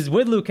 Because he's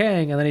with Liu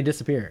Kang and then he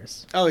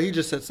disappears. Oh, he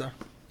just sits there.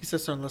 He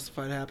sits there and lets the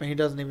fight happen. He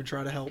doesn't even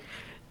try to help.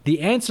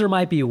 The answer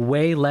might be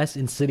way less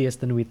insidious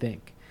than we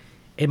think.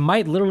 It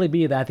might literally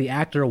be that the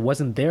actor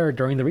wasn't there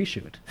during the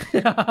reshoot.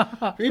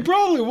 He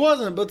probably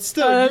wasn't, but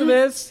still,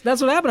 That's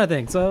what happened, I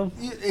think. So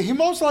he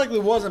most likely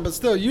wasn't. But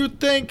still, you'd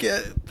think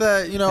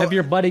that if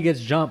your buddy gets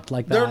jumped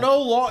like that,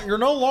 you're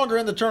no longer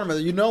in the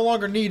tournament. You no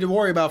longer need to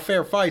worry about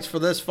fair fights for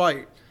this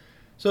fight.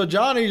 So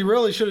Johnny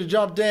really should have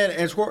jumped in,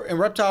 and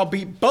Reptile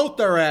beat both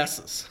their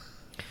asses.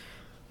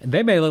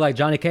 they may look like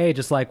Johnny Cage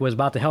just like was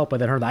about to help, but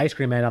then heard the ice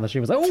cream man on the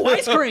street was like, "Oh,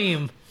 ice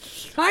cream,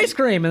 ice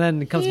cream," and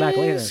then comes back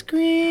later.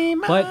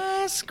 But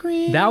ice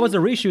cream. that was a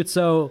reshoot,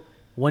 so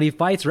when he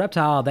fights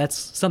Reptile, that's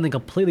something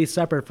completely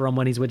separate from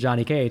when he's with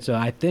Johnny Cage. So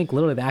I think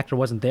literally the actor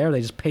wasn't there.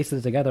 They just pasted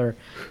it together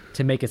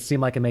to make it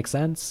seem like it makes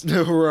sense.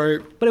 Right.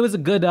 But it was a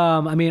good.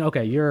 I mean,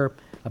 okay, you're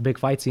a big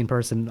fight scene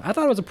person. I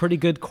thought it was a pretty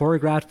good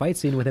choreographed fight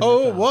scene with him. Oh,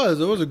 and it Reptile.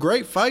 was. It was a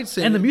great fight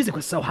scene. And the music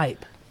was so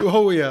hype.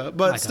 Oh yeah,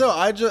 but My still,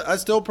 I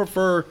still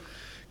prefer,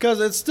 because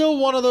it's still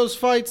one of those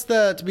fights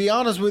that, to be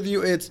honest with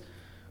you, it's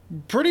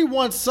pretty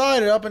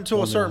one-sided up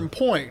until a certain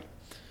point.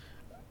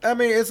 I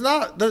mean, it's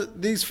not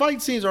these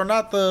fight scenes are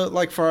not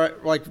like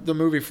the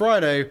movie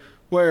Friday,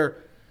 where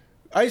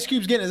Ice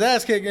Cube's getting his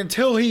ass kicked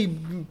until he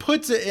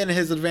puts it in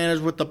his advantage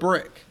with the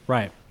brick.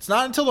 Right. It's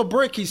not until the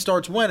brick he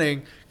starts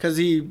winning because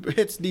he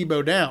hits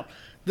Debo down.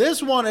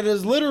 This one, it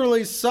is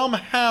literally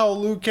somehow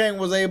Liu Kang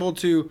was able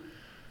to,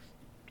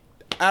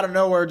 out of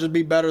nowhere, just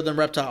be better than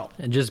Reptile.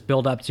 And just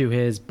build up to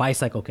his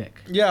bicycle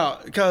kick. Yeah,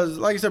 because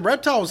like I said,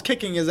 Reptile was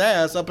kicking his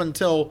ass up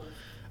until,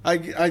 I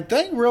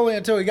think really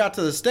until he got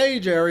to the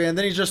stage area, and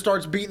then he just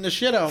starts beating the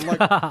shit out. I'm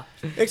like,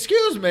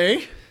 excuse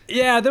me.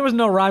 Yeah, there was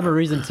no rhyme or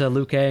reason to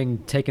Liu Kang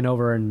taking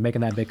over and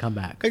making that big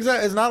comeback.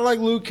 Exactly. It's not like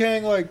Liu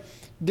Kang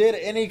did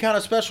any kind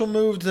of special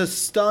move to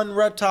stun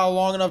Reptile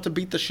long enough to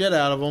beat the shit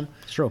out of him.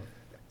 It's true.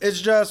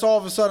 It's just all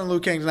of a sudden Liu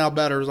Kang's now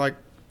better. It's like,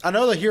 I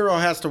know the hero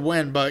has to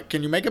win, but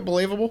can you make it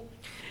believable?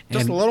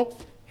 Just a little?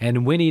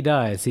 And when he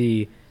does,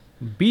 he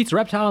beats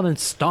Reptile and then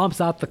stomps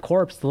out the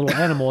corpse, the little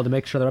animal, to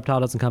make sure the Reptile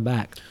doesn't come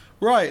back.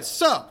 Right,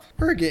 so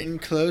we're getting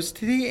close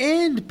to the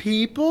end,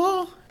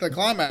 people. The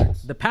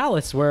climax. The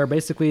palace, where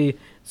basically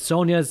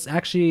Sonya's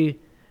actually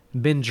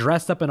been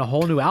dressed up in a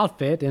whole new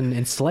outfit and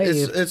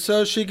enslaved. It's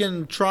so she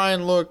can try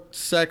and look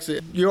sexy.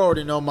 You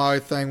already know my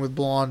thing with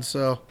blonde,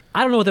 so.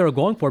 I don't know what they were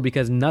going for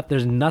because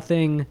there's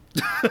nothing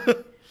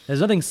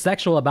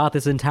sexual about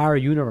this entire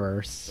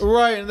universe.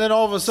 Right, and then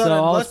all of a sudden,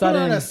 So all of a let's put her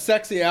in sudden- a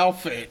sexy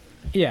outfit.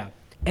 Yeah.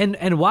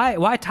 And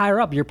why tie her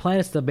up? Your plan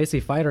is to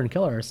basically fight her and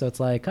kill her. So it's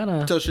like kind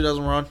of. Until she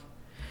doesn't run.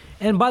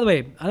 And by the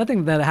way, another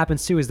thing that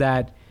happens too is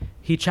that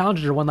he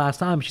challenges her one last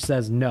time. She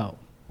says no.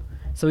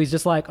 So he's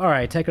just like, all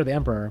right, take her to the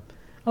Emperor.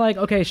 I'm like,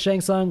 okay,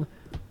 Shang Tsung,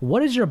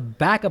 what is your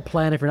backup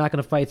plan if you're not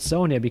going to fight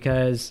Sonya?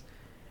 Because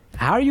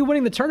how are you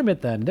winning the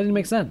tournament then? It doesn't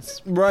make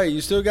sense. Right,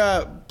 you still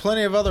got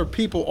plenty of other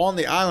people on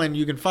the island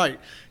you can fight.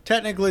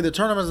 Technically, the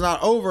tournament's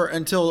not over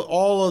until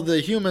all of the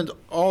humans,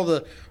 all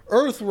the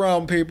Earth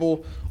realm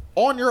people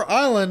on your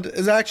island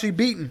is actually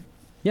beaten.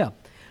 Yeah.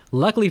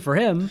 Luckily for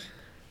him,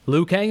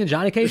 Liu Kang and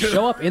Johnny Cage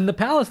show up in the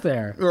palace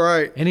there.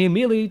 Right. And he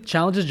immediately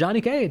challenges Johnny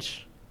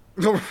Cage.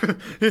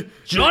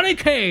 Johnny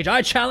Cage,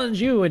 I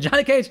challenge you. And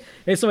Johnny Cage,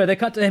 hey, so they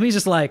cut to him. He's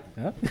just like,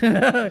 huh?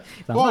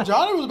 Well,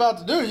 Johnny was about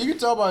to do it. You can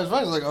tell by his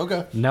face. Like,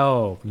 okay.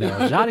 No.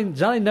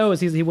 Johnny knows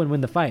he wouldn't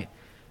win the fight.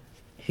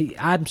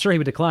 I'm sure he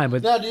would decline,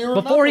 but Now, do you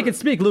before he remember- can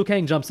speak, Liu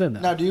Kang jumps in. Though.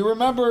 Now, do you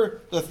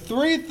remember the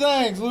 3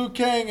 things Liu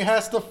Kang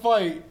has to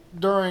fight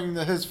during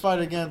his fight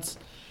against?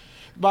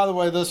 By the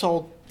way, this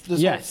whole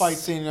Yes. fight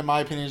scene, in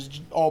my opinion, is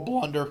all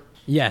blunder.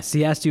 Yes,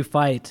 he has to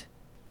fight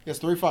He has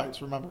 3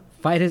 fights. Remember?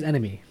 his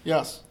enemy,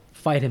 Yes.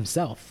 fight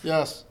himself,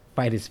 Yes.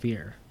 fight his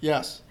fear.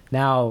 Yes.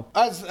 Now,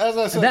 As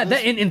I said,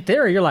 that in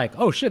theory, you're like,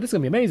 oh shit, this is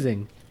gonna be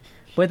amazing.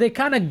 But they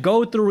kind of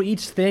go through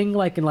each thing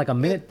like in like a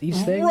minute each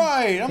thing.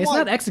 Right. It's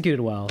not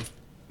executed well.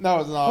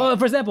 No, it's not. Well,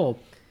 for example,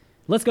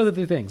 let's go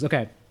through things.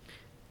 Okay.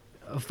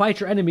 Fight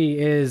your enemy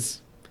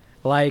is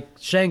like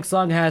Shang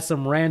Tsung has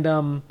some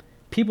random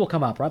people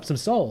come up, right? Some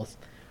souls.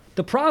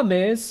 The problem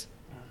is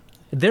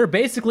they're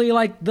basically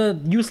like the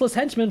useless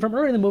henchmen from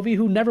earlier in the movie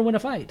who never win a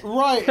fight.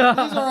 Right. These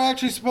are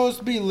actually supposed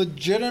to be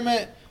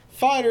legitimate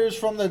fighters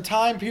from the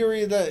time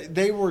period that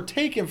they were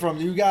taken from.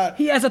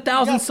 He has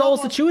 1,000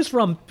 souls to choose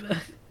from.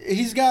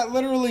 He's got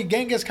literally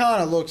Genghis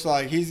Khan, it looks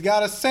like. He's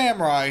got a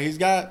samurai. He's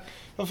got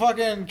a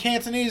fucking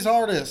Cantonese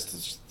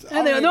artist.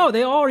 And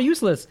they all are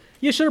useless.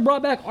 You should have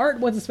brought back Art,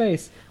 what's his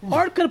face?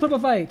 Art could have put up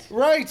a fight.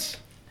 Right.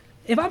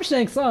 If I'm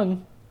Shang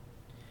Tsung,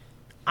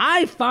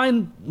 I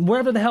find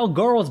wherever the hell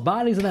Goro's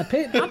body's in that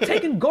pit, I'm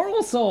taking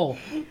Goro's soul.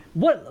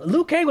 What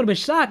Liu Kang would have been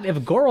shocked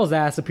if Goro's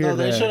ass appeared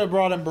there. They should have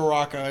brought in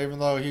Baraka, even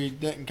though he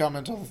didn't come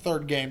until the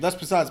third game. That's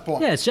besides the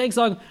point. Yeah, Shang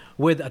Tsung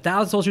with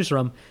 1,000 souls to choose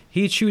from,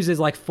 he chooses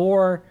like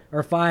 4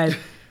 or 5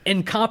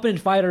 incompetent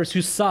fighters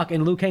who suck,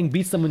 and Liu Kang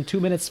beats them in 2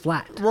 minutes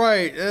flat.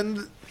 Right,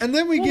 and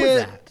then we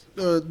get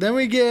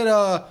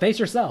Face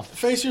Yourself.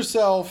 Face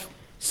Yourself.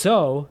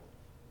 So,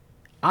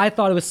 I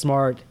thought it was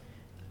smart.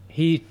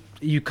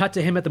 You cut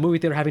to him at the movie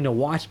theater having to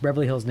watch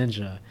Beverly Hills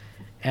Ninja.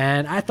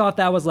 And I thought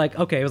that was like,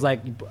 okay, it's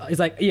like,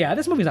 yeah,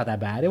 this movie's not that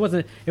bad. It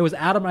was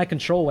out of my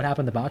control what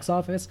happened at the box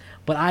office,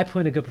 but I put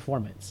in a good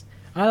performance.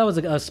 I thought it was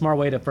a smart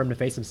way for him to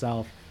face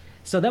himself.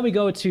 So then we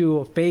go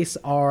to face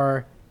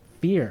our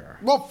fear.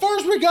 Well,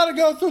 first we got to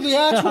go through the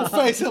actual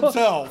face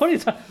himself.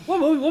 What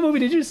movie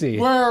did you see?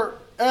 Where,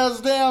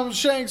 as damn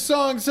Shang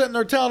Tsung sitting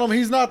there telling him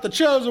he's not the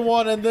chosen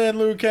one, and then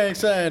Liu Kang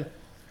saying,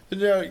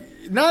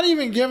 not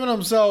even giving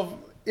himself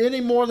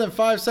any more than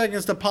 5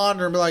 seconds to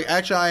ponder and be like,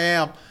 actually, I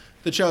am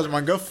the chosen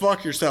one. Go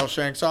fuck yourself,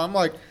 Shang Tsung. I'm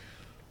like,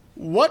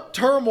 what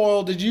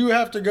turmoil did you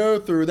have to go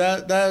through?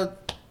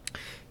 That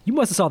You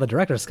must have saw the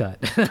director's cut.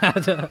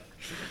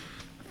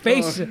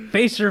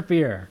 Face your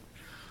fear.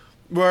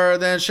 Where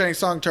then Shang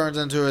Tsung turns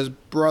into his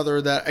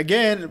brother. That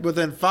again,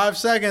 within 5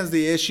 seconds,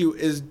 the issue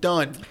is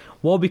done.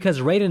 Well, because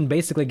Raiden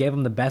basically gave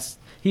him the best.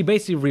 He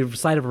basically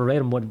recited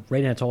verbatim what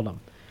Raiden had told him.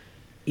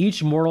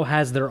 Each mortal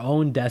has their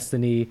own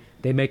destiny.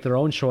 They make their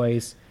own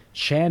choice.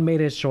 Shan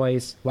made his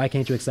choice. Why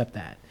can't you accept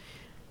that?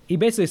 He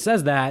basically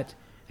says that,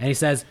 and he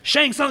says,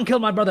 Shang Tsung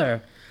killed my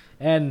brother.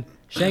 And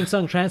Shang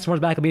Tsung transforms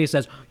back and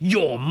says,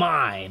 you're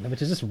mine,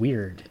 which is just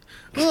weird.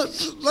 Well,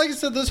 like I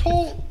said,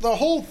 the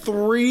whole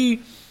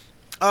 3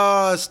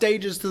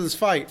 stages to this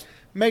fight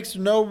makes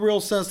no real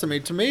sense to me.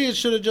 To me, it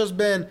should have just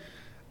been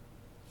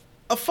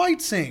a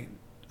fight scene.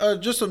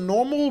 Just a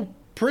normal,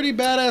 pretty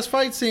badass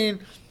fight scene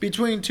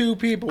between 2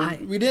 people.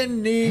 We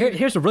didn't need...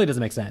 Here's what really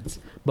doesn't make sense.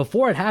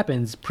 Before it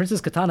happens,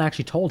 Princess Katana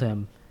actually told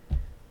him,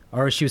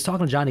 or she was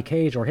talking to Johnny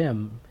Cage or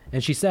him,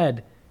 and she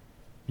said,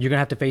 you're going to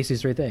have to face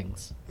these 3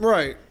 things.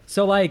 Right.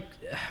 So, like,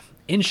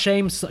 in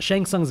Shang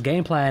Tsung's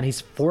game plan,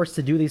 he's forced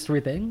to do these 3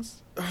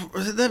 things?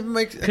 That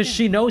makes... Because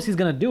she knows he's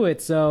going to do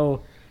it,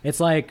 so it's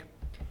like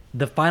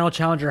the final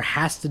challenger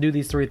has to do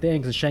these 3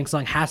 things, and Shang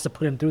Tsung has to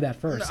put him through that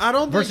first. I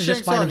don't think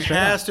Shang Tsung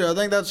has to. I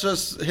think that's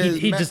just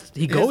his...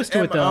 He goes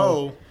to it,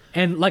 though.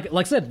 And like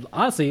I said,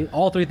 honestly,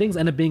 all 3 things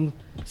end up being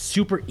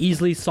super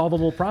easily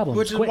solvable problems.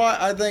 Which is why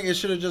I think it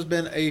should have just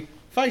been a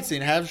fight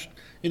scene.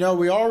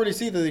 We already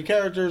see that the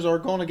characters are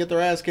going to get their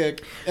ass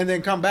kicked and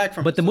then come back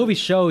from it. But the movie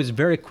shows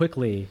very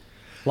quickly,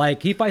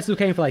 like, he fights Liu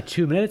Kang for like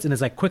 2 minutes and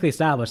it's like quickly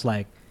established,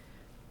 like,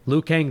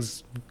 Liu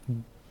Kang's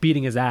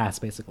beating his ass,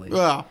 basically.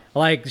 Yeah.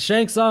 Like,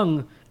 Shang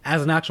Tsung,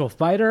 as an actual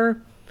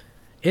fighter,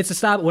 it's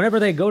established, whenever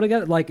they go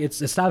together, like,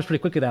 it's established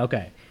pretty quickly that,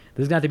 okay,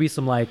 there's got to be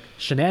some, like,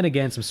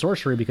 shenanigans, some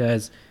sorcery,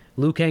 because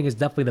Liu Kang is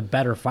definitely the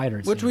better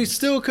fighter. Which we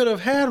still could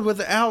have had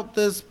without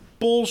this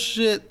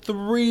bullshit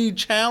 3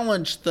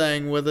 challenge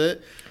thing with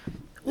it.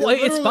 Well,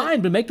 it's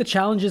fine, but make the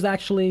challenges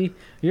actually...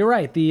 You're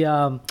right.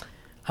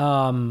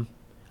 From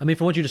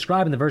what you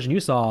described in the version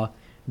you saw,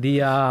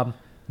 the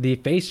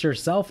face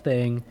yourself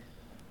thing,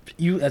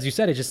 as you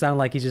said, it just sounded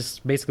like he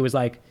just basically was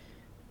like,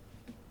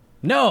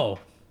 no!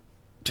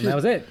 And that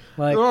was it.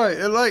 Like,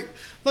 right.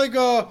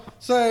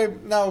 Say,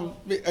 now,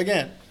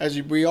 again,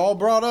 we all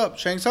brought up,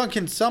 Shang Tsung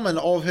can summon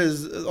all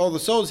the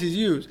souls he's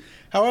used.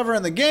 However,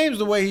 in the games,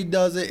 the way he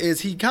does it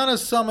is he kind of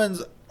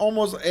summons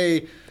almost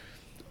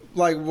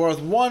with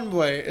one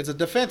way. It's a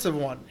defensive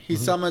one. He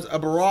summons a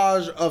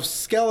barrage of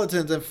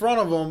skeletons in front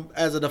of him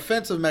as a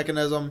defensive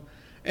mechanism,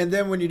 and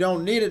then when you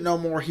don't need it no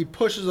more, he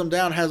pushes them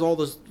down, has all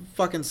the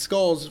fucking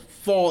skulls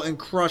fall and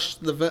crush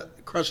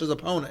his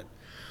opponent.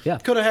 Yeah.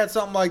 Could have had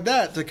something like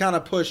that to kind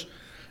of push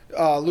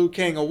Liu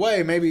Kang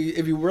away. Maybe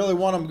if you really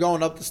want him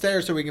going up the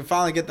stairs so we can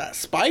finally get that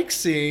spike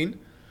scene,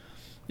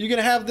 you can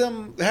have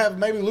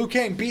maybe Liu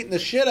Kang beating the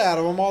shit out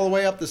of him all the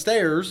way up the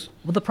stairs.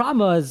 Well, the problem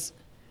was,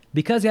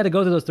 because he had to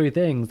go through those 3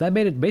 things, that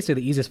made it basically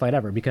the easiest fight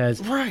ever,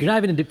 because you're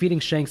not even defeating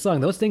Shang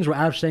Tsung. Those things were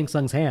out of Shang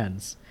Tsung's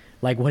hands.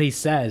 Like what he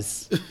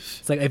says.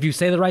 It's like, if you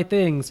say the right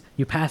things,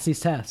 you pass these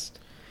tests.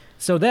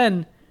 So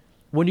then,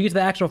 when you get to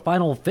the actual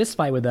final fist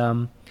fight with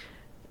them,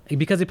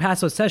 because he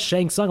passed, so it says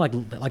Shang Tsung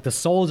like the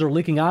souls are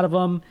leaking out of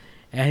him,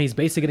 and he's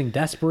basically getting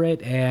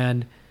desperate,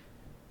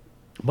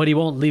 but he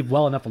won't leave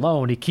well enough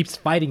alone. He keeps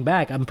fighting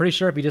back. I'm pretty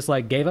sure if he just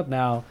like gave up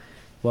now,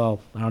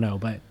 well, I don't know,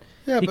 but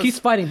he keeps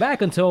fighting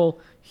back until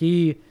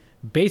he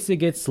basically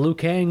gets Liu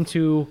Kang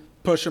to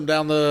push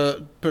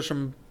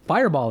him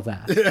fireball his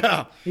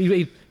ass.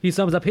 Yeah. He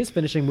sums up his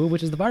finishing move,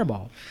 which is the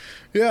fireball.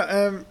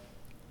 Yeah,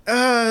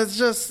 it's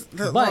just...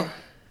 But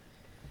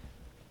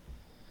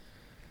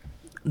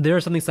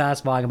there's something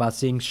satisfying about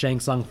seeing Shang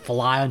Tsung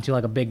fly onto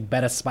like a big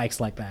bed of spikes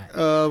like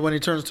that. When he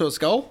turns into a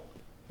skull?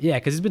 Yeah,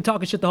 because he's been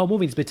talking shit the whole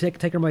movie. He's been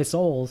taking away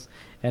souls,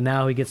 and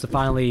now he gets to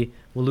finally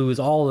lose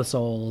all the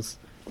souls.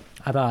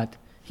 I thought,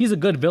 he's a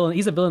good villain.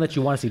 He's a villain that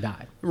you want to see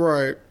die.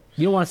 Right.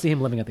 You don't want to see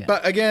him living at the end.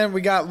 But again,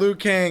 we got Liu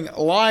Kang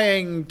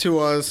lying to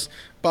us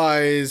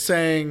by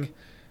saying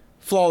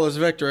flawless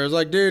victory. I was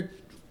like, dude,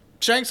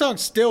 Shang Tsung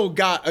still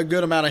got a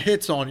good amount of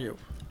hits on you.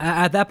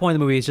 At that point in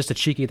the movie, it's just a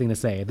cheeky thing to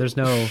say. There's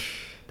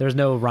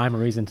no rhyme or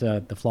reason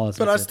to the flawless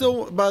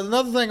victory. But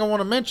another thing I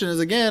want to mention is,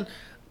 again,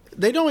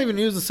 they don't even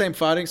use the same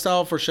fighting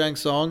style for Shang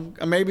Tsung.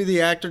 Maybe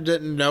the actor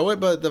didn't know it,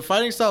 but the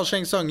fighting style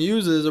Shang Tsung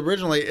uses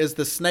originally is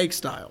the snake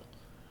style.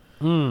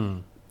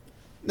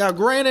 Now,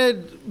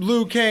 granted,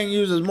 Liu Kang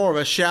uses more of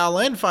a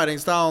Shaolin fighting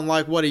style,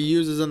 unlike what he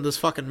uses in this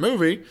fucking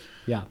movie.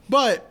 Yeah.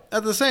 But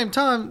at the same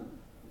time,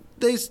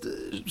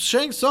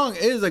 Shang Tsung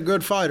is a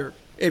good fighter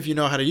if you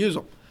know how to use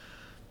him.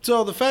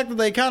 So the fact that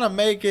they kind of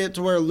make it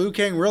to where Liu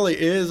Kang really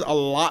is a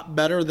lot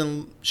better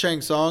than Shang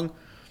Tsung,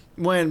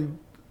 when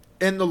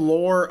in the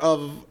lore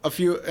of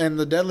in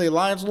the Deadly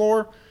Alliance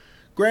lore,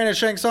 granted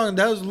Shang Tsung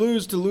does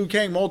lose to Liu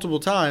Kang multiple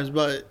times,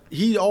 but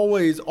he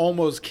always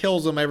almost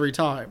kills him every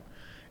time.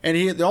 And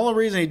the only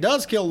reason he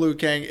does kill Liu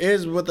Kang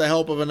is with the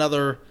help of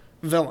another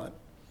villain.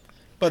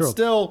 But True.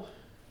 Still,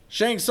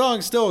 Shang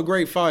Tsung's still a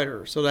great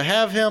fighter. So to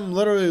have him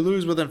literally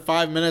lose within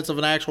 5 minutes of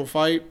an actual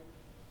fight...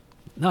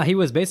 No, he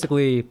was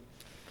basically...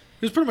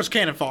 He was pretty much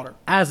cannon fodder.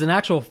 As an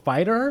actual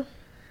fighter,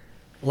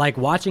 like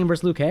watching him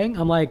versus Liu Kang,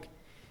 I'm like,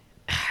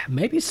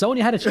 maybe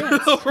Sonya had a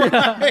chance.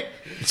 Right.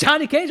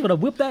 Johnny Cage would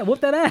have whipped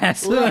that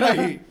ass.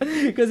 Right.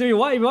 Because if you're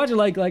watching,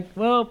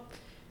 well,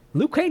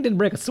 Liu Kang didn't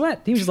break a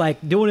sweat. He was just like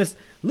doing this.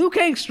 Liu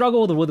Kang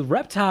struggled with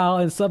Reptile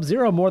and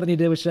Sub-Zero more than he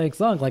did with Shang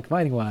Tsung, like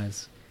fighting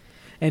wise.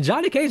 And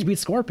Johnny Cage beat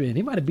Scorpion.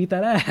 He might have beat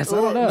that ass. I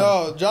don't know.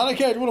 No, Johnny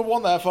Cage would have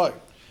won that fight.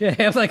 Yeah,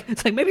 it's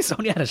like maybe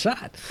Sonya had a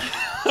shot.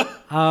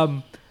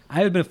 I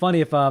would have been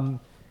funny if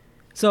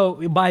so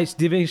by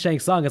defeating Shang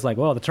Tsung, it's like,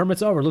 well, the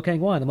tournament's over. Liu Kang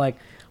won. I'm like,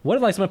 what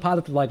if like someone popped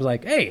up and was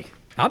like, hey,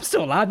 I'm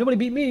still alive. Nobody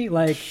beat me.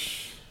 Like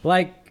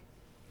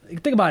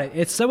think about it.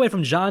 It's so way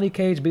from Johnny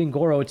Cage beating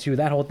Goro to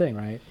that whole thing,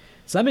 right?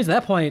 So that means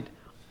at that point,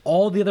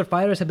 all the other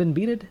fighters have been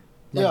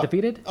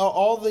defeated?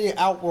 All the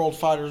Outworld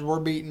fighters were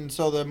beaten,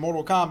 so the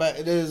Mortal Kombat,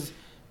 it has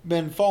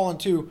been fallen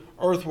to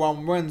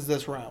Earthrealm wins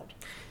this round.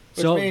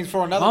 Which means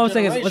for another all I'm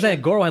saying generation... is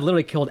that Goro had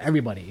literally killed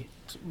everybody.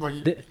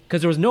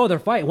 Because there was no other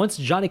fight. Once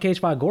Johnny Cage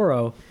fought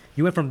Goro,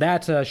 you went from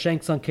that to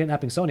Shang Tsung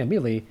kidnapping Sonya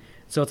immediately.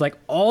 So it's like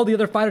all the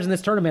other fighters in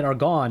this tournament are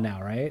gone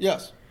now, right?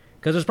 Yes.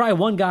 Because there's probably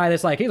one guy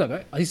that's like,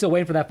 he's still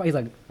waiting for that fight. He's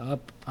like,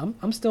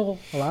 I'm still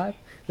alive.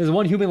 There's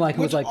one human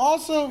who was like...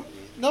 Also,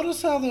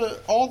 notice how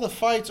all the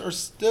fights are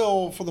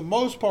still, for the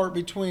most part,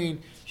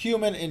 between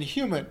human and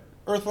human,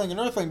 Earthling and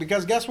Earthling.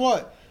 Because guess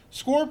what?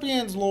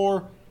 Scorpion's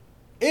lore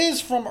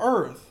is from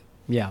Earth.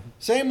 Yeah.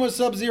 Same with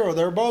Sub-Zero.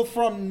 They're both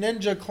from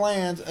ninja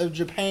clans of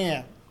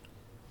Japan.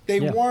 They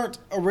weren't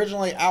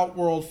originally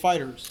Outworld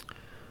fighters.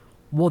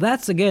 Well,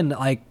 that's again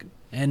like,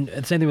 and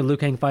the same thing with Liu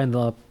Kang fighting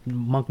the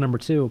monk number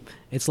 2.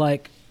 It's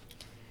like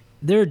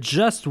there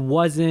just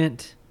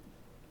wasn't.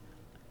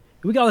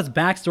 We got all this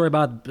backstory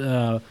about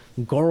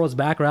Goro's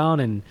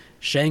background and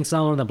Shang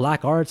Tsung and the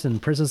black arts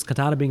and Princess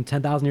Katana being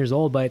 10,000 years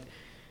old, but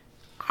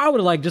I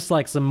would like just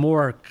like some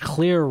more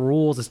clear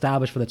rules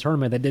established for the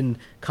tournament that didn't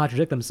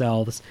contradict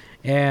themselves,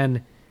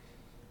 and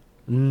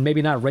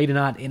maybe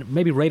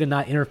Raiden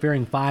not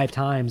interfering 5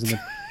 times in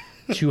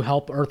the, to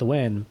help Earth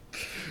win.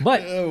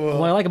 But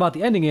what I like about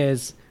the ending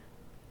is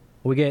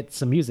we get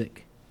some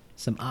music,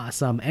 some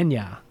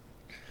Enya.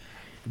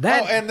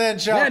 And then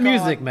Shao Kahn,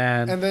 music,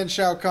 man. And then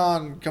Shao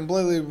Kahn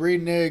completely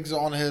reneges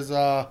on his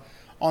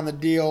on the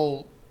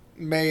deal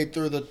made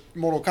through the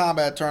Mortal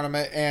Kombat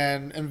tournament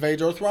and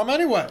invades Earthrealm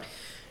anyway.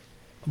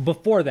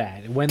 Before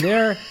that, when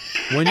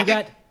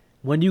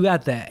you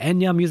got the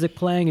Enya music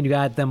playing and you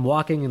got them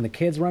walking and the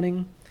kids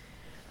running,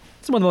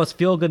 it's one of the most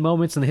feel-good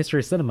moments in the history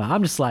of cinema.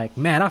 I'm just like,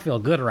 man, I feel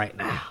good right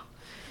now.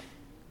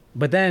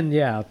 But then,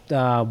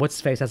 what's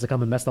his face has to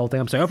come and mess the whole thing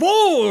up. Saying,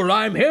 "Fool,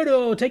 I'm here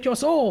to take your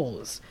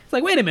souls." It's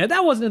like, wait a minute,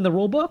 that wasn't in the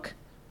rule book.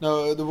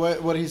 No,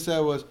 what he said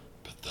was,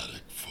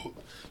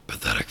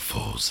 Pathetic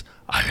fools,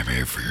 I am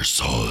here for your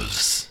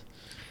souls.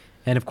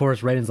 And of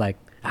course, Raiden's like,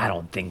 I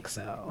don't think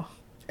so.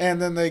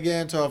 And then they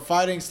get into a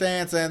fighting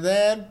stance, and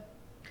then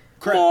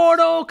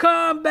Mortal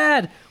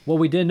Kombat. What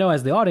we didn't know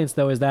as the audience,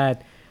 though, is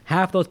that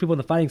half those people in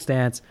the fighting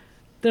stance,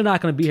 they're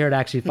not going to be here to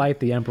actually fight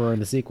the Emperor in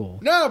the sequel.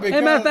 No, because...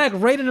 As a matter of fact,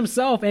 Raiden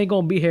himself ain't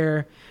going to be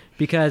here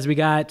because we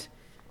got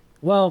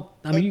Well,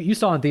 I mean, you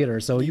saw it in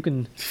theaters, so you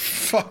can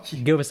Fuck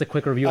you. give us a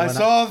quick review. I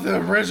saw the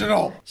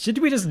original. Should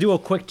we just do a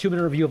quick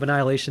 2-minute review of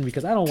Annihilation?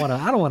 Because I don't want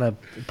to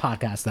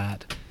podcast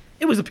that.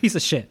 It was a piece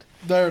of shit.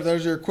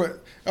 There's your quick.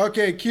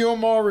 Okay,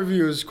 QMR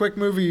reviews, quick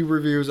movie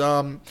reviews.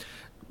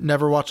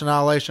 Never watched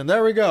Annihilation.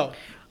 There we go.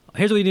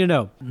 Here's what you need to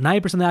know: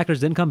 90% of the actors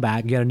didn't come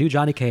back. You got a new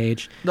Johnny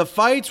Cage, The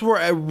fights were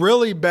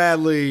really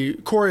badly a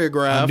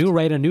choreographed. new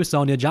Raiden, a new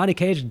Sonya. Johnny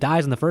Cage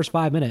dies in the first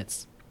 5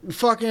 minutes.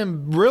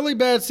 Fucking really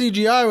bad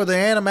CGI with the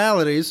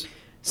animalities.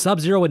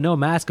 Sub-Zero with no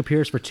mask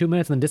appears for 2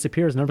 minutes and then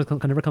disappears and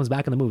never comes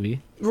back in the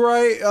movie.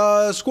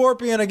 Right,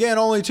 Scorpion again,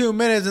 only 2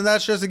 minutes, and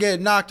that's just to get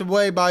knocked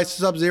away by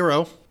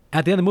Sub-Zero.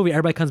 At the end of the movie,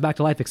 everybody comes back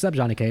to life except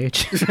Johnny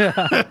Cage. They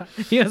brought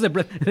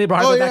him back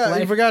to You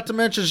life. forgot to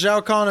mention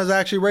Shao Kahn is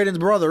actually Raiden's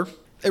brother.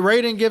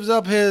 Raiden gives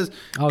up his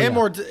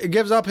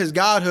gives up his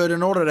godhood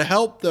in order to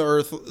help the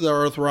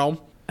Earth realm.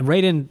 And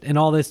Raiden in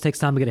all this takes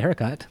time to get a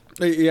haircut.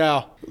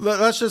 Yeah,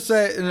 let's just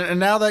say, and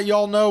now that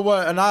y'all know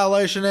what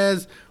Annihilation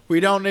is, we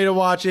don't need to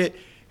watch it.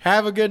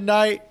 Have a good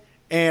night.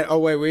 And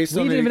we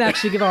didn't even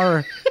actually give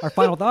our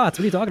final thoughts.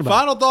 What are you talking about?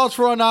 Final thoughts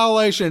for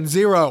Annihilation,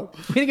 0.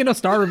 We didn't get no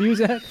star reviews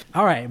yet.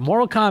 All right,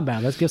 Mortal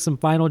Kombat. Let's give some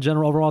final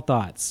general overall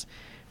thoughts.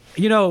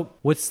 You know,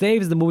 what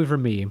saves the movie for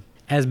me,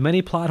 as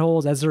many plot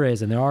holes as there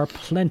is, and there are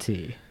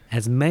plenty,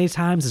 as many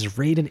times as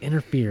Raiden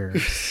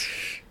interferes,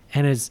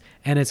 and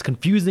as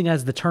confusing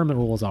as the tournament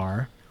rules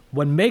are,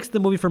 what makes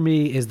the movie for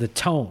me is the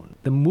tone.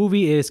 The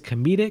movie is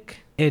comedic.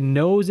 It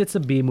knows it's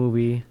a B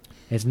movie.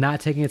 It's not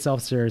taking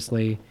itself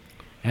seriously.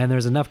 And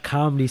there's enough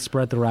comedy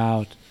spread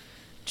throughout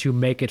to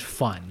make it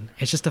fun.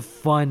 It's just a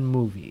fun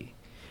movie.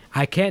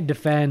 I can't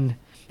defend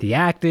the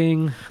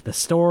acting, the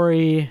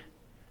story.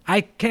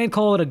 I can't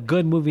call it a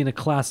good movie in a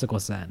classical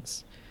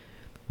sense.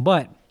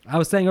 But I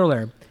was saying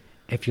earlier,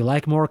 if you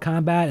like Mortal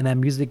Kombat and that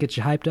music gets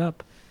you hyped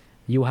up,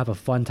 you'll have a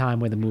fun time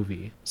with the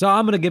movie. So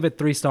I'm going to give it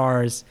 3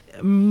 stars.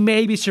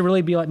 Maybe it's a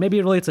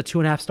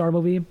 2.5 star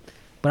movie,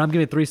 but I'm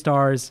giving it 3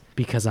 stars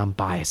because I'm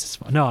biased as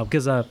fuck. No,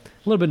 because a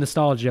little bit of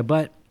nostalgia,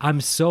 but I'm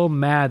so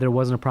mad there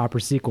wasn't a proper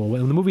sequel.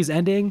 When the movie's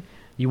ending,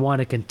 you want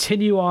to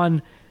continue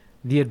on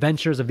the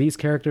adventures of these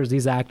characters,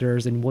 these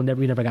actors, and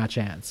we never got a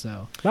chance.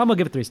 So but I'm going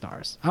to give it 3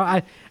 stars.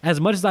 I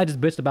as much as I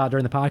just bitched about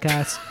during the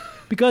podcast,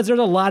 because there's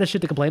a lot of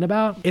shit to complain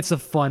about, it's a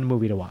fun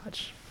movie to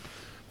watch.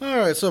 All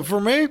right, so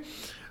for me,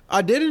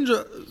 I did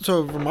enjoy.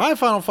 So for my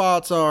final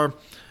thoughts are,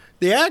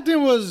 the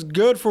acting was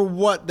good for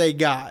what they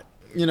got.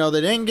 You know,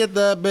 they didn't get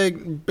the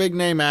big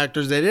name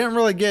actors. They didn't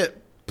really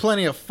get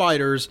plenty of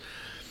fighters.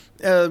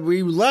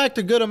 We lacked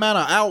a good amount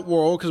of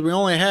Outworld because we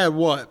only had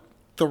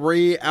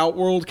 3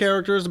 Outworld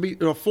characters to be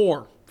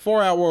 4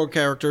 Outworld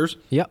characters.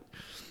 Yep.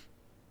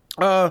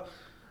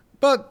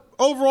 But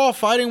overall,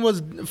 fighting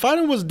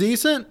was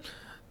decent.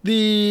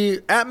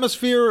 The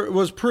atmosphere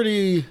was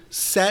pretty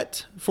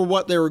set for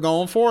what they were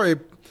going for.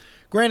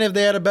 Granted, if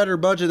they had a better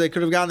budget, they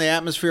could have gotten the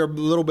atmosphere a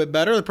little bit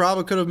better. They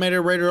probably could have made it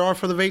rated R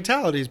for the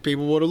fatalities.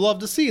 People would have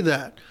loved to see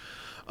that.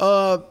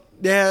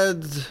 They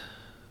had...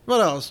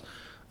 What else?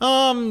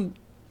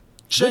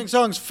 Shang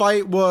Tsung's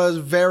fight was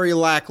very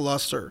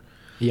lackluster.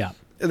 Yeah.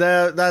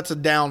 That's a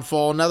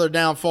downfall. Another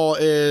downfall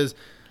is...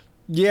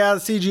 Yeah, the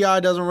CGI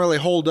doesn't really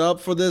hold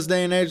up for this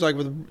day and age, like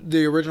with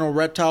the original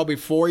Reptile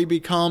before he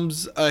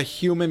becomes a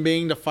human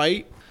being to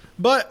fight.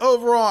 But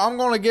overall, I'm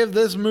going to give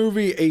this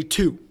movie a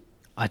 2.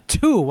 A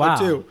 2? Wow. A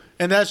 2.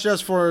 And that's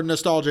just for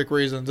nostalgic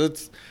reasons.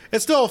 It's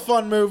still a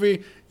fun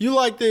movie. You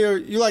like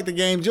the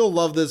games, you'll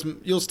love this.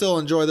 You'll still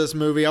enjoy this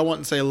movie. I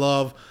wouldn't say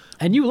love.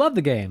 And you love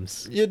the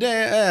games.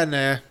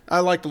 Nah. I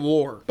like the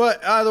lore.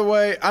 But either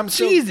way, I'm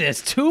still...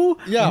 Jesus, 2?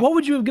 Yeah. What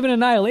would you have given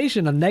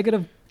Annihilation? A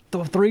negative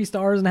 3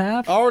 stars and a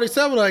half? I already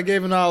said what I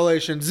gave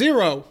Annihilation.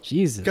 0.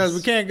 Jesus. Because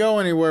we can't go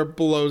anywhere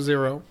below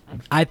 0.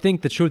 I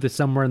think the truth is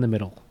somewhere in the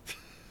middle.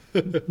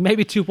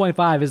 Maybe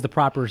 2.5 is the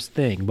proper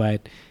thing,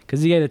 but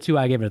because you gave it a 2,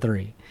 I gave it a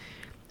 3.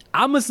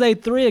 I'm going to say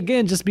 3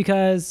 again just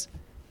because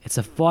it's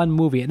a fun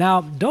movie.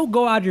 Now, don't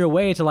go out of your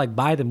way to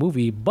buy the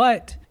movie,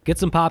 but get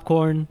some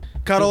popcorn.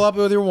 Cuddle up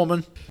with your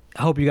woman.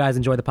 I hope you guys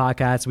enjoy the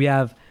podcast.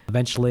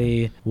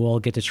 Eventually, we'll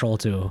get to Troll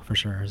 2 for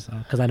sure.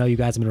 Because I know you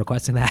guys have been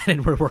requesting that,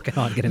 and we're working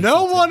on getting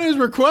No one is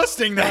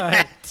requesting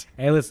that.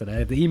 Hey, listen,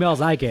 the emails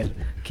I get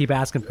keep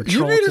asking for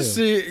Troll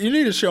 2. You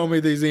need to show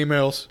me these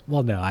emails.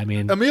 Well, no, I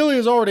mean...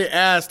 Amelia's already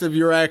asked if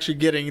you're actually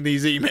getting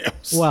these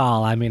emails.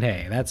 Well, I mean,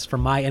 hey, that's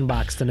from my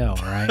inbox to know,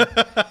 all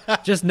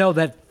right? Just know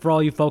that for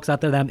all you folks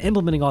out there that I'm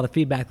implementing all the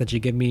feedback that you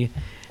give me.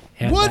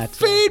 And what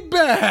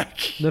feedback?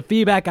 The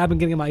feedback I've been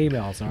getting in my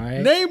emails, all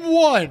right? Name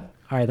one.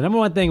 All right, the number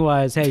one thing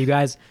was, hey, you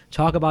guys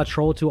talk about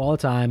Troll 2 all the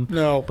time.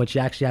 No. But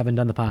you actually haven't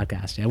done the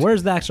podcast yet.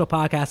 Where's the actual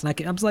podcast?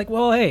 And I'm just like,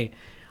 well, hey,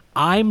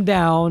 I'm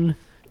down.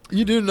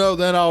 You do know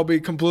then I'll be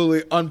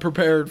completely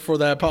unprepared for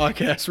that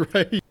podcast,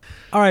 right?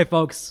 All right,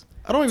 folks.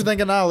 I don't even think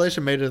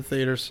Annihilation made it to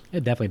theaters.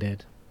 It definitely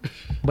did.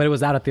 But it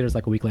was out of theaters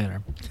a week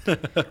later. All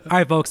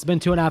right, folks. It's been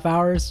 2.5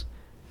 hours.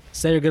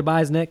 Say your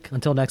goodbyes, Nick.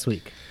 Until next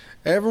week.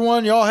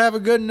 Everyone, y'all have a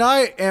good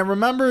night, and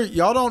remember,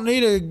 y'all don't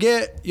need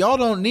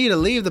to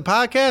leave the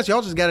podcast.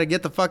 Y'all just got to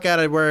get the fuck out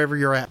of wherever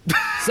you're at.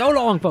 So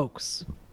long, folks.